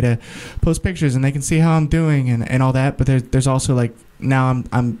a good way to post pictures and they can see how I'm doing and all that. But there's also like, now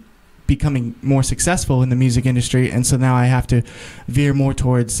I'm becoming more successful in the music industry, and so now I have to veer more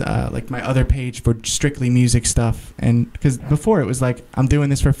towards like my other page for strictly music stuff. And because before it was like, I'm doing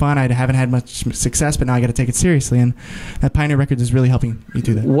this for fun, I haven't had much success, but now I got to take it seriously, and that Pioneer Records is really helping me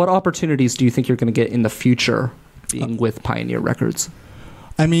do that. What opportunities do you think you're going to get in the future being with Pioneer Records?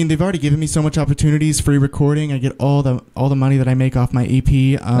 I mean, they've already given me so much opportunities. Free recording. I get all the money that I make off my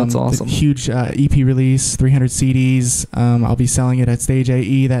EP. That's awesome. Huge EP release, 300 CDs. I'll be selling it at Stage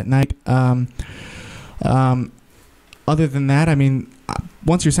AE that night. Other than that, I mean,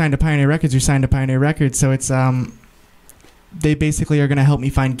 once you're signed to Pioneer Records, you're signed to Pioneer Records. So it's they basically are going to help me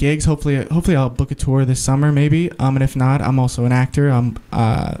find gigs. Hopefully I'll book a tour this summer, maybe. And if not, I'm also an actor. I'm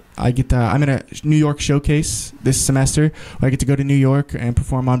in a New York showcase this semester where I get to go to New York and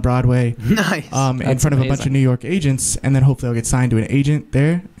perform on Broadway. Nice. In front of a bunch of New York agents, and then hopefully I'll get signed to an agent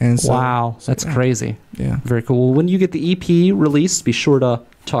there. And so, wow, that's crazy. Yeah. Very cool. When you get the EP released, be sure to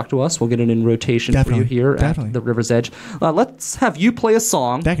talk to us. We'll get it in rotation for you here at the River's Edge. Let's have you play a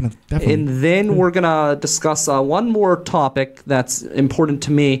song. Definitely. And then we're going to discuss one more topic that's important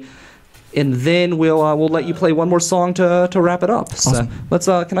to me. And then we'll let you play one more song to wrap it up. Awesome. So let's.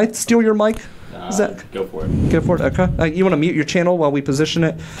 Can I steal your mic? Go for it. Go for it. Okay. You want to mute your channel while we position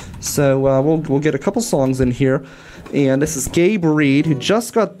it? So we'll get a couple songs in here. And this is Gabe Reed, who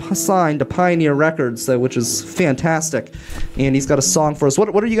just got signed to Pioneer Records, which is fantastic. And he's got a song for us.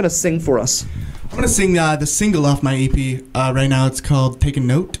 What are you going to sing for us? I'm going to sing the single off my EP right now. It's called Take a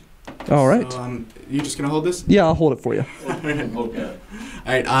Note. All right. So, you just going to hold this? Yeah, I'll hold it for you. Okay.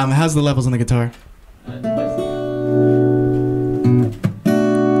 All right. How's the levels on the guitar?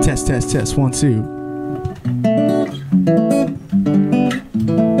 Test. 1, 2.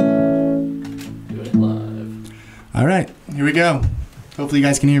 Do it live. All right, here we go. Hopefully you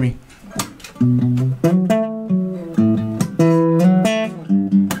guys can hear me.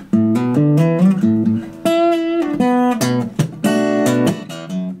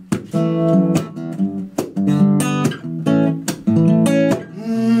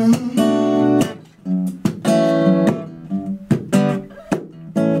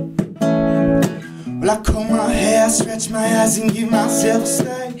 Well, I comb my hair, stretch my eyes and give myself a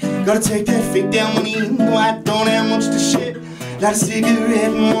stay. Gotta take that fake down money, no I don't have much to share. Light a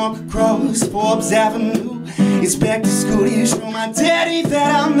cigarette and walk across Forbes Avenue. It's back to school, you show my daddy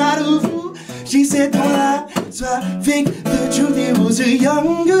that I'm not a fool. She said don't lie, so I fake the truth. It was a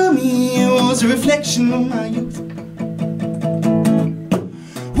younger me, it was a reflection of my youth.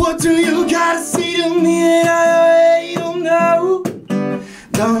 What do you gotta say to me that I already don't know?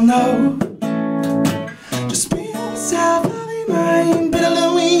 Don't know. Just be yourself, I'll be mine. Better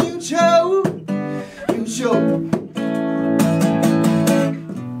than when you chose. You chose.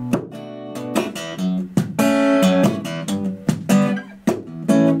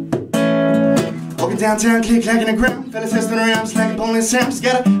 Walking downtown, click clacking the ground. Fellas testing around, slacking boneless sounds.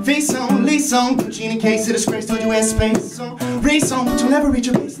 Got a face on, lace on. Gucci in a case of disgrace, told you had space on. Race on, but you'll never reach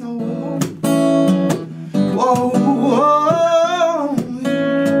your base, no. Whoa, whoa.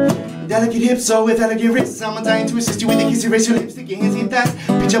 Delicate hips, so with elegant wrists, I'm dying to assist you with a kiss. Erase your lipstick, your hands in thighs.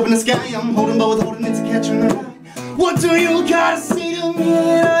 Pitch up in the sky, I'm holding both, holding it to catch in the eye. What do you gotta say to me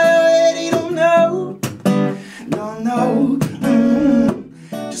that I already don't know? Don't know.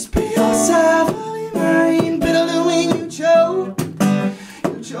 Just be yourself, I'll be mine. Better than when you chose.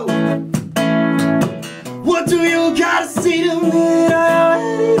 You chose. What do you gotta say to me that I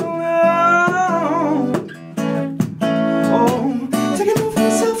already don't know? Oh, take it over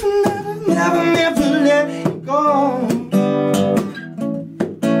yourself and never let it go.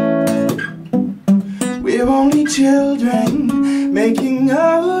 We're only children making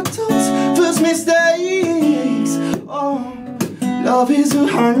adults' first mistakes. Oh, love is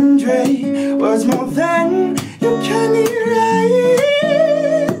 100 words more than you can write.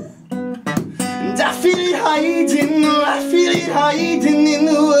 And I feel it hiding, oh, I feel it hiding in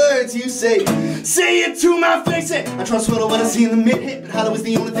the words you say. Say it to my face, I try to swallow what I see in the mid-hit, but hollow is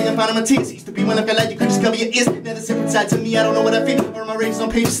the only thing I find in my tears. Used to be when I felt like you could just cover your ears. Now the separate side to me, I don't know what I feel. Or my raves on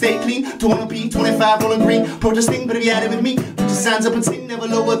pages stay clean. Don't wanna be 25 rolling green, protesting, but if you had it with me, put your signs up and sing. Never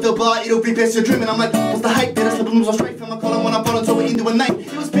lower the bar, it'll replace your dream. And I'm like, what's the hype? Better slip moves on straight from my column when I fall into it into a night.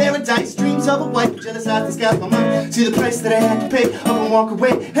 It was paradise, dreams of a wife, jealous eyes disguise my mind. See the price that I had to pay, up and walk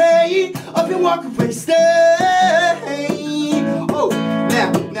away. Hey, up and walk away, stay. Oh,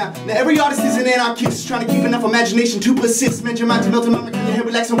 now, every artist is an anarchist, trying to keep enough imagination to persist. Measure mind to melt a moment, can your head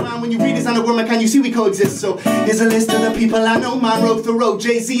relax and whine when you read this on the word, can you see we coexist? So here's a list of the people I know: Monroe, Thoreau,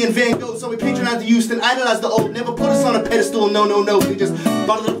 Jay-Z, and Van Gogh. So we patronize the youth and idolize the old. Never put us on a pedestal, no. We just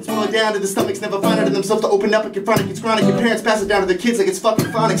bottle up and swallow it down to the stomachs. Never find it in themselves to open up and confront it. It's chronic. Your parents pass it down to their kids like it's fucking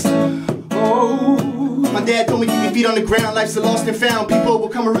phonics. Oh, my dad told me keep your feet on the ground. Life's a lost and found. People will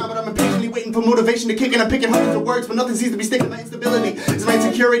come around, but I'm impatiently waiting for motivation to kick. And I'm picking hundreds of words, but nothing seems to be sticking. My instability is my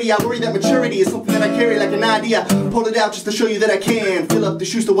insecurity. I worry that maturity is something that I carry like an idea. Pull it out just to show you that I can fill up the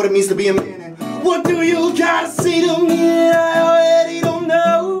shoes to what it means to be a man. And what do you gotta say to me that I already don't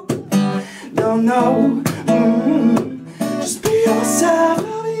know? Don't know. Just be yourself,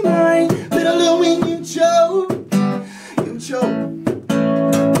 I'll be mine. Better than when you chose. You chose.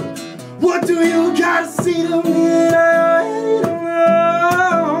 What do you gotta say to me that I already don't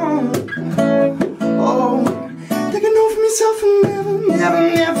know? Oh, take a note for me so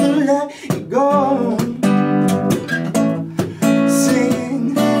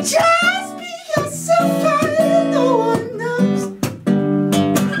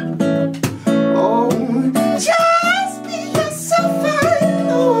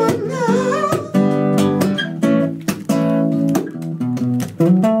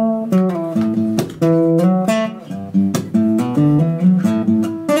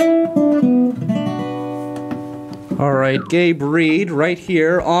All right, Gabe Reed right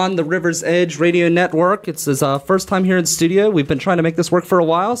here on the River's Edge Radio Network. It's his first time here in studio. We've been trying to make this work for a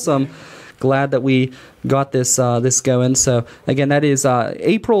while, so I'm glad that we got this going. So again, that is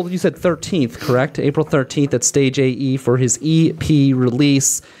April, you said 13th, correct? April 13th at Stage AE for his EP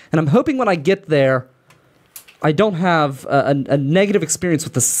release. And I'm hoping when I get there, I don't have a negative experience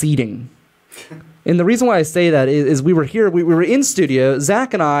with the seating. And the reason why I say that is we were here, we were in studio,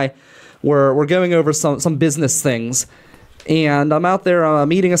 Zach and I were going over some business things. And I'm out there,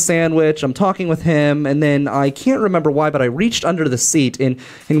 I'm eating a sandwich, I'm talking with him, and then I can't remember why, but I reached under the seat, and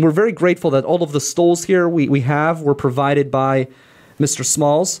we're very grateful that all of the stools here we have were provided by Mr.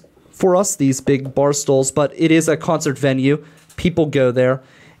 Smalls for us, these big bar stools, but it is a concert venue, people go there,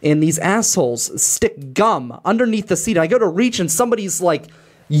 and these assholes stick gum underneath the seat. I go to reach, and somebody's, like,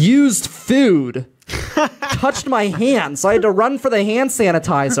 used food touched my hand, so I had to run for the hand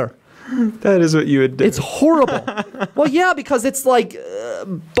sanitizer. That is what you would do. It's horrible. Well, yeah, because it's like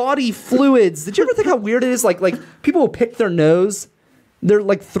body fluids. Did you ever think how weird it is? Like people will pick their nose. They're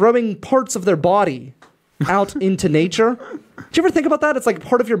like throwing parts of their body out into nature. Did you ever think about that? It's like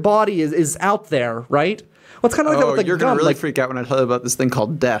part of your body is out there, right? Well, it's kind of like that with the you're gum. Gonna really freak out when I tell you about this thing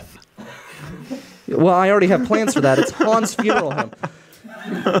called death. Well, I already have plans for that. It's Han's funeral home.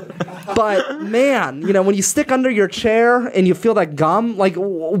 But man, you know, when you stick under your chair and you feel that gum, like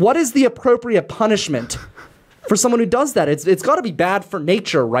what is the appropriate punishment for someone who does that? It's got to be bad for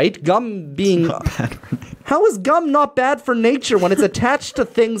nature, right? Gum being how is gum not bad for nature when it's attached to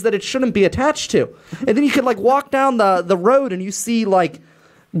things that it shouldn't be attached to? And then you could like walk down the road and you see like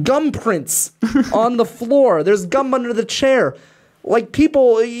gum prints on the floor. There's gum under the chair. Like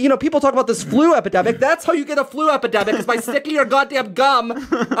people, you know, people talk about this flu epidemic. That's how you get a flu epidemic, is by sticking your goddamn gum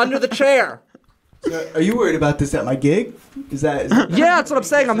under the chair. So are you worried about this at my gig? Is that yeah, that's what I'm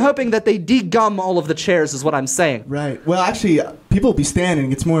saying. I'm hoping that they de-gum all of the chairs is what I'm saying. Right. Well, actually, people will be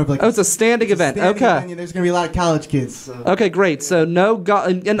standing. It's more of like... Oh, it's a standing event. Okay. Event. There's going to be a lot of college kids. So. Okay, great. So no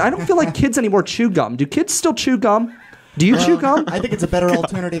gum. And I don't feel like kids anymore chew gum. Do kids still chew gum? Do you chew gum? I think it's a better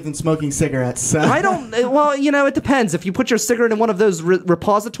alternative than smoking cigarettes. So. I don't... Well, you know, it depends. If you put your cigarette in one of those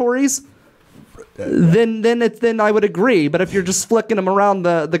repositories... Then I would agree. But if you're just flicking them around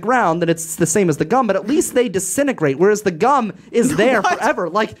the ground, then it's the same as the gum. But at least they disintegrate, whereas the gum is there forever.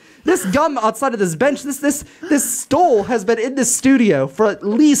 Like this gum outside of this bench, this stool has been in this studio for at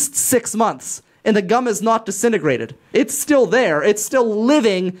least 6 months, and the gum is not disintegrated. It's still there. It's still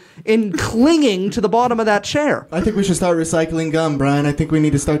living and clinging to the bottom of that chair. I think we should start recycling gum, Brian. I think we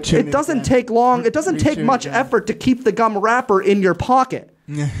need to start chewing. It doesn't take long. It doesn't take much effort to keep the gum wrapper in your pocket.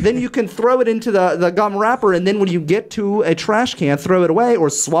 Then you can throw it into the gum wrapper, and then when you get to a trash can, throw it away or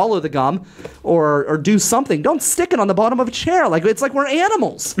swallow the gum or do something. Don't stick it on the bottom of a chair. Like it's like we're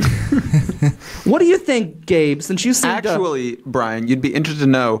animals. What do you think, Gabe, since you seem Actually, Brian, you'd be interested to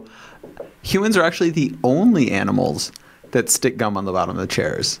know, humans are actually the only animals that stick gum on the bottom of the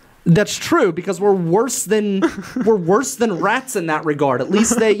chairs. That's true, because we're worse than rats in that regard. At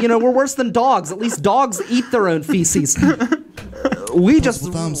least we're worse than dogs. At least dogs eat their own feces. We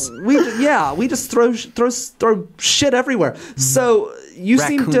just throw shit everywhere. So you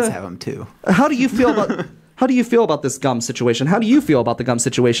Raccoons seem to have them too. How do you feel about this gum situation? How do you feel about the gum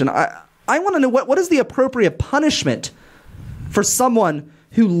situation? I want to know what is the appropriate punishment for someone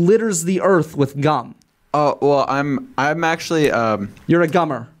who litters the earth with gum? Oh well, I'm actually You're a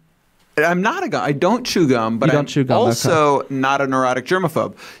gummer. I'm not a gum. I don't chew gum, but I'm also not a neurotic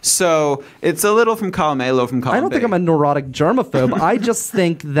germaphobe. So it's a little from column A, a little from column B. I don't think I'm a neurotic germaphobe. I just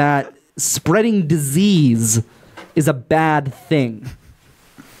think that spreading disease is a bad thing.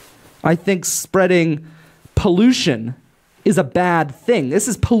 I think spreading pollution is a bad thing. This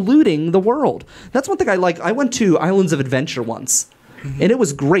is polluting the world. That's one thing I like. I went to Islands of Adventure once, and it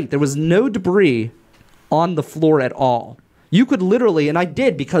was great. There was no debris on the floor at all. You could literally, and I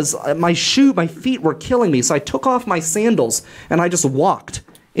did because my feet were killing me, so I took off my sandals and I just walked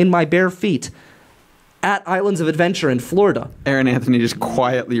in my bare feet at Islands of Adventure in Florida. Aaron Anthony just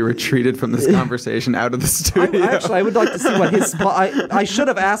quietly retreated from this conversation out of the studio. I would like to see what his... I should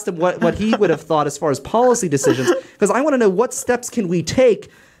have asked him what he would have thought as far as policy decisions, because I want to know what steps can we take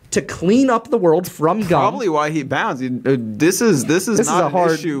to clean up the world from gum. Probably why he bounced. This is not an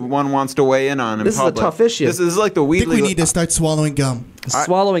issue one wants to weigh in on in public. This is a tough issue. This is like the weed. I think we need to start swallowing gum.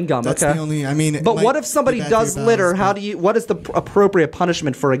 Swallowing gum, That's okay. the only, I mean... But what if somebody does litter? What is the appropriate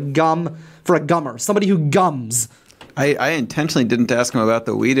punishment for a gummer? Somebody who gums. I intentionally didn't ask him about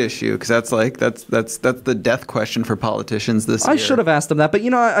the weed issue because that's the death question for politicians this year. I should have asked him that, but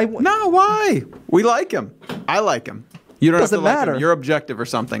No, why? We like him. I like him. You don't have to Doesn't matter. like him. You're objective or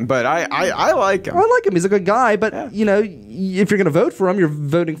something, but I like him. I like him. He's a good guy, but if you're going to vote for him, you're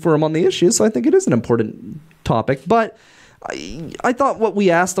voting for him on the issue. So I think it is an important topic. But I thought what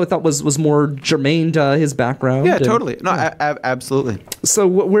we asked, was more germane to his background. Yeah, totally. No, absolutely. So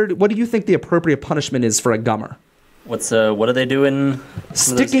what do you think the appropriate punishment is for a gummer? What do they do in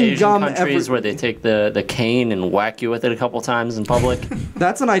some of those Sticking Asian gum countries where they take the cane and whack you with it a couple times in public?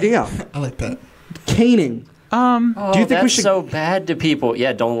 That's an idea. I like that. Caning. Do you think that's we should? so bad to people.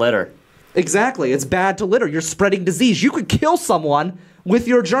 Yeah, don't litter. Exactly. It's bad to litter. You're spreading disease. You could kill someone with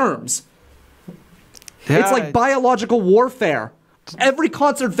your germs. Yeah, It's like biological warfare. Every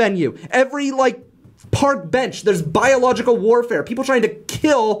concert venue, every park bench, there's biological warfare. People trying to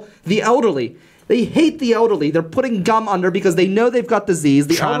kill the elderly. They hate the elderly. They're putting gum under because they know they've got disease.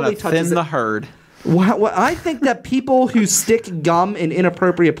 The trying elderly to touches thin the it. herd. Well, I think that people who stick gum in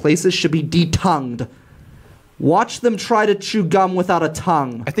inappropriate places should be detongued. Watch them try to chew gum without a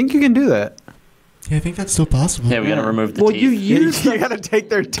tongue. I think you can do that. Yeah, I think that's still possible. Yeah, we gotta remove the teeth. You use You gotta take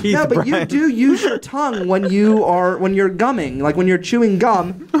their teeth. no, but Brian. you do use your tongue when you're gumming, like when you're chewing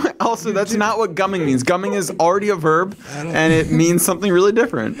gum. Also, that's not what gumming means. Gumming is already a verb, and it means something really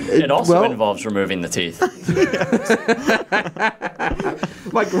different. It also involves removing the teeth.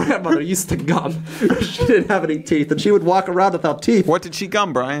 My grandmother used to gum. She didn't have any teeth, and she would walk around without teeth. What did she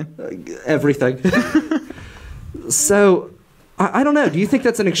gum, Brian? Everything. So, I don't know. Do you think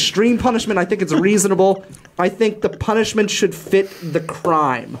that's an extreme punishment? I think it's reasonable. I think the punishment should fit the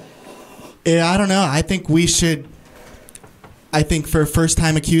crime. Yeah, I don't know. I think we should. I think for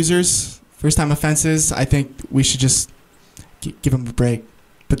first-time accusers, first-time offenses, I think we should just give them a break.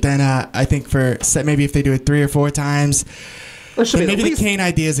 But then I think maybe if they do it 3 or 4 times, maybe the cane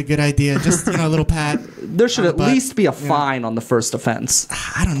idea is a good idea. Just a little pat. There should at least be a fine on the first offense.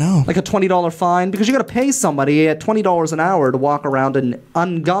 I don't know. Like a $20 fine, because you got to pay somebody at $20 an hour to walk around and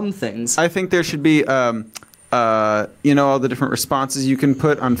ungum things. I think there should be, all the different responses you can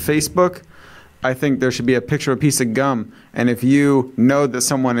put on Facebook. I think there should be a picture of a piece of gum, and if you know that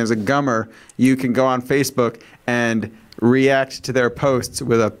someone is a gummer, you can go on Facebook and react to their posts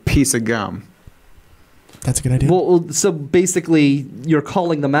with a piece of gum. That's a good idea. Well, so basically, you're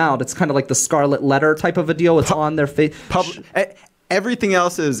calling them out. It's kind of like the Scarlet Letter type of a deal. It's on their face. Everything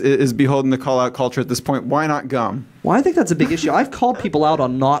else is beholden to call-out culture at this point. Why not gum? Well, I think that's a big issue. I've called people out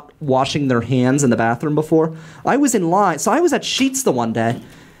on not washing their hands in the bathroom before. I was in line. So I was at Sheetz the one day,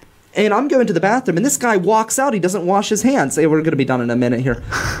 and I'm going to the bathroom, and this guy walks out. He doesn't wash his hands. Hey, we're going to be done in a minute here.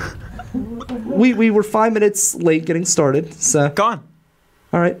 We were 5 minutes late getting started. So Go on.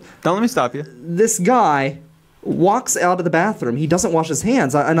 All right. Don't let me stop you. This guy walks out of the bathroom. He doesn't wash his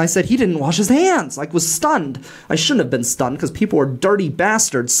hands. And I said he didn't wash his hands. I was stunned. I shouldn't have been stunned because people are dirty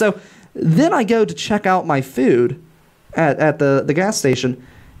bastards. So then I go to check out my food at the gas station,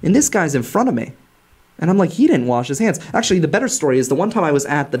 and this guy's in front of me. And I'm like, he didn't wash his hands. Actually, the better story is the one time I was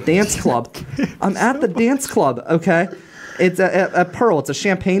at the dance club. I'm at the dance club, okay? It's at Pearl. It's a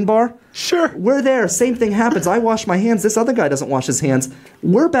champagne bar. Sure. We're there. Same thing happens. I wash my hands. This other guy doesn't wash his hands.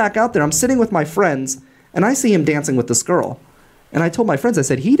 We're back out there. I'm sitting with my friends, and I see him dancing with this girl. And I told my friends, I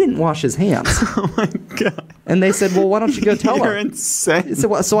said, he didn't wash his hands. Oh, my God. And they said, well, why don't you go tell her? You're insane.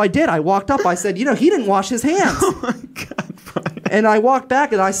 So I did. I walked up. I said, he didn't wash his hands. Oh, my God, Brian. And I walked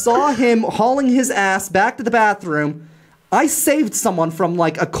back, and I saw him hauling his ass back to the bathroom. I saved someone from,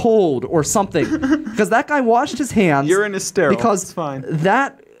 like, a cold or something. Because that guy washed his hands. You're in hysterical. Because it's fine.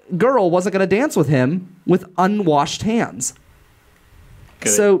 that girl wasn't going to dance with him with unwashed hands.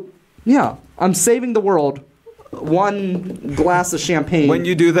 Good. So, yeah, I'm saving the world one glass of champagne When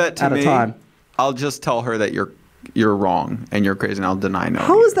you do that to at me, a time. I'll just tell her that you're wrong and you're crazy, and I'll deny no.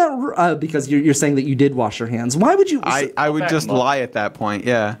 How is that? Because you're saying that you did wash your hands. Why would you? I would just lie at that point.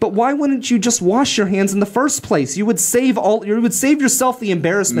 Yeah. But why wouldn't you just wash your hands in the first place? You would save yourself the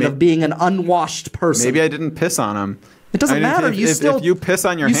embarrassment of being an unwashed person. Maybe I didn't piss on him. It doesn't matter. If you piss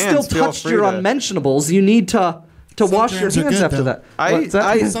on your hands, you still touched feel your free to. unmentionables. You need to wash your germs are hands good, after though.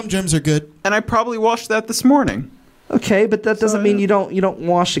 that. Some germs are good. And I probably washed that this morning. Okay, but that doesn't mean you don't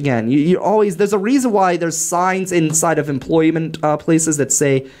wash again. You always, there's a reason why there's signs inside of employment places that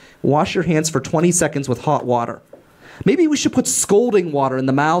say wash your hands for 20 seconds with hot water. Maybe we should put scalding water in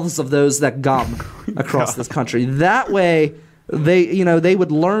the mouths of those that gum across this country. That way they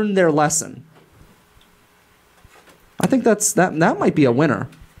would learn their lesson. I think that might be a winner.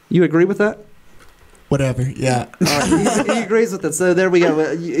 You agree with that? Whatever. Yeah. He agrees with it. So there we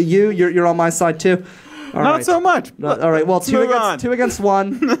go. You're on my side too. Not so much. All right. Well, two against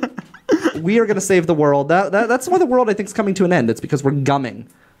one. We are going to save the world. That's why the world, I think, is coming to an end. It's because we're gumming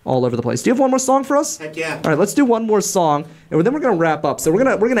all over the place. Do you have one more song for us? Heck yeah. All right, let's do one more song, and then we're going to wrap up. So we're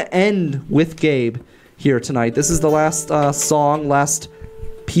gonna end with Gabe here tonight. This is the last song, last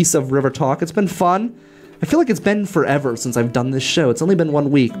piece of River Talk. It's been fun. I feel like it's been forever since I've done this show. It's only been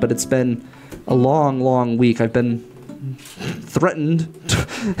 1 week, but it's been a long, long week. I've been threatened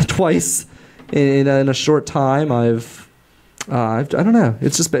twice in a short time. I don't know.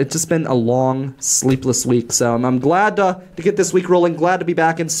 It's just been a long, sleepless week. So I'm glad to get this week rolling. Glad to be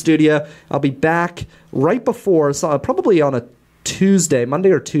back in studio. I'll be back right before, so probably on a Tuesday, Monday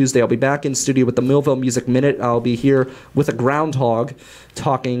or Tuesday. I'll be back in studio with the Millville Music Minute. I'll be here with a groundhog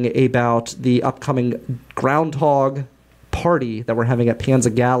talking about the upcoming groundhog party that we're having at Panza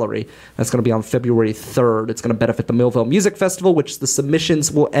Gallery. That's going to be on February 3rd. It's going to benefit the Millville Music Festival, which the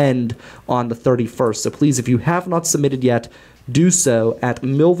submissions will end on the 31st. So please, if you have not submitted yet, do so at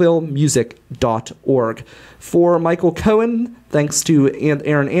millvillemusic.org. For Michael Cohen, thanks to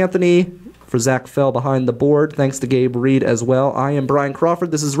Aaron Anthony. For Zach Fell behind the board, thanks to Gabe Reed as well. I am Brian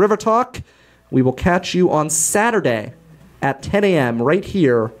Crawford. This is River Talk. We will catch you on Saturday at 10 a.m. right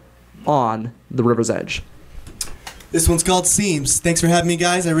here on the River's Edge. This one's called Seams. Thanks for having me,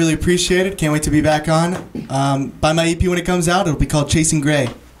 guys. I really appreciate it. Can't wait to be back on. Buy my EP when it comes out. It'll be called Chasing Gray.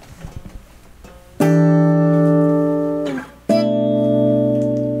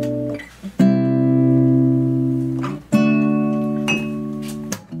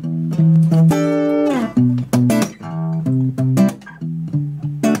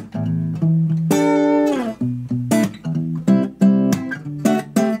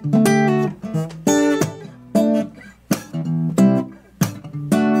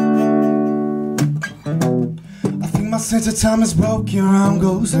 Sense of time is broken, around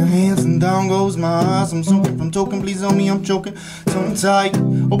goes the hands and down goes my eyes. I'm soaking from token, please on me, I'm choking. Tongue tight,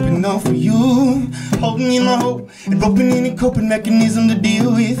 open up for you. Holding in my hope and roping in a coping mechanism to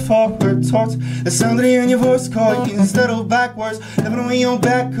deal with forward thoughts. The sound of the in your voice call you instead of backwards. Living away your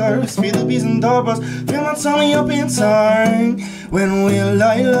back curves, feel the bees and doors. Feel my tummy up in time. When will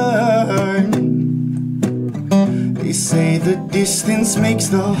I learn? They say the distance makes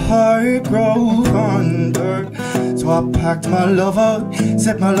the heart grow fonder. So I packed my lover,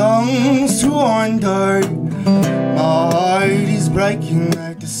 set my lungs to wander. My heart is breaking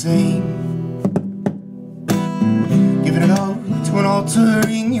like the same. Giving it all to an altar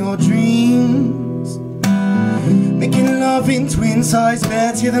in your dreams. Making love in twin size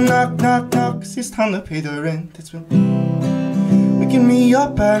beds. Hear the knock, knock, knock. 'Cause it's time to pay the rent. It's waking me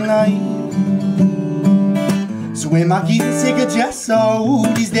up at night. So am I getting sick of just so?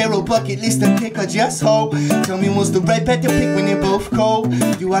 Is there a bucket list to pick or just hope? Tell me what's the right bet to pick when they're both cold?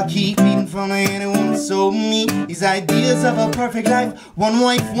 Do I keep eating from anyone so me? These ideas of a perfect life. One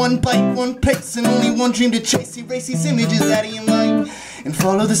wife, one bite, one place, and only one dream to chase. Erase these images out of your mind and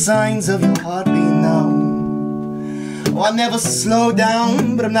follow the signs of your heartbeat now. Oh, I never slow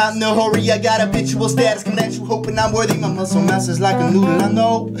down, but I'm not in a hurry. I got habitual status, conventional hoping I'm worthy. My muscle mass is like a noodle, I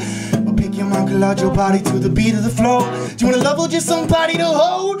know. Pick your mind, collide your body to the beat of the flow. Do you wanna love or just somebody to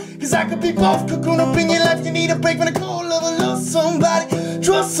hold? 'Cause I could be both. Cocoon up in your life, you need a break from the cold. Love or love somebody,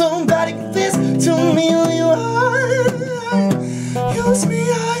 trust somebody, confess to me who you are. Use me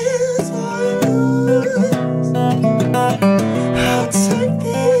as my muse. I'll take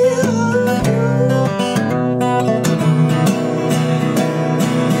the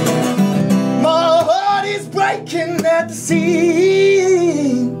my heart is breaking at the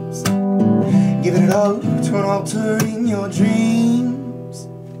seams. Giving it all to an altar in your dreams.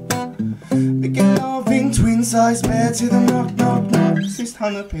 Making love in twin size beds. Hear them knock, knock, knock. It's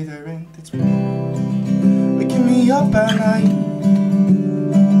time to pay the rent. It's waking me up at night.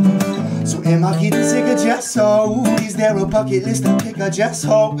 So am I getting sick of just so? Is there a bucket list to pick or just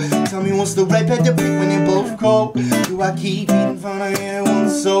hope? Tell me what's the right bet to pick when they're both cold? Do I keep eating from anyone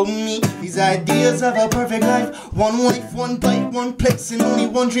so me? These ideas of a perfect life. One wife, one bite, one place, and only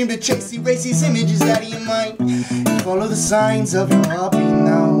one dream to chase. Erase these images out of your mind and follow the signs of your heartbeat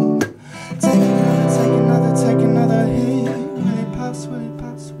now. Take another, take another hit. Will it pass, will it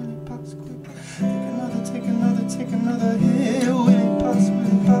pass, will it pass quick? Take another, take another, take another hit. Will it pass, will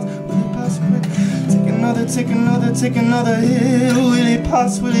it pass, will it pass quick? Take another, take another, take another hit. Will it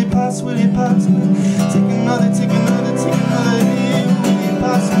pass, will it pass, will it pass quick? Take another, take another, take another hit. Will it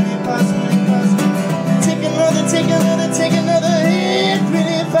pass, will it pass, will it pass quick? Take another, take another, take another hit. Will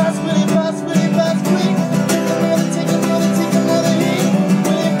it pass, will it pass, will it pass quick? Take another, take another, take another hit.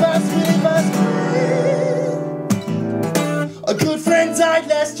 Will it pass, will it pass quick? A good friend died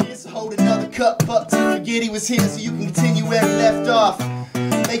last year, so hold another cup up to forget. is here so you can continue where we left off.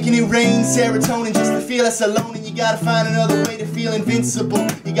 Making it rain, serotonin just to feel us alone. And you gotta find another way to feel invincible.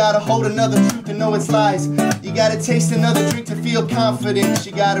 You gotta hold another truth to know its lies. You gotta taste another drink to feel confident.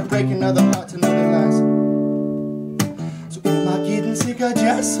 You gotta break another heart to know the lies. So am I getting sick of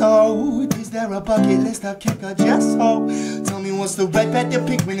just hope? Is there a bucket list of kick or just hope? Tell me what's the right bet to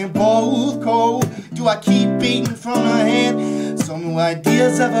pick when they're both cold? Do I keep beating from my hand? So new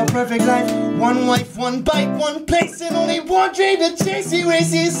ideas of a perfect life. One wife, one bite, one place, and only one dream to chase.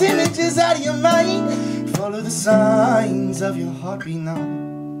 Erase these images out of your mind. Follow the signs of your heartbeat now.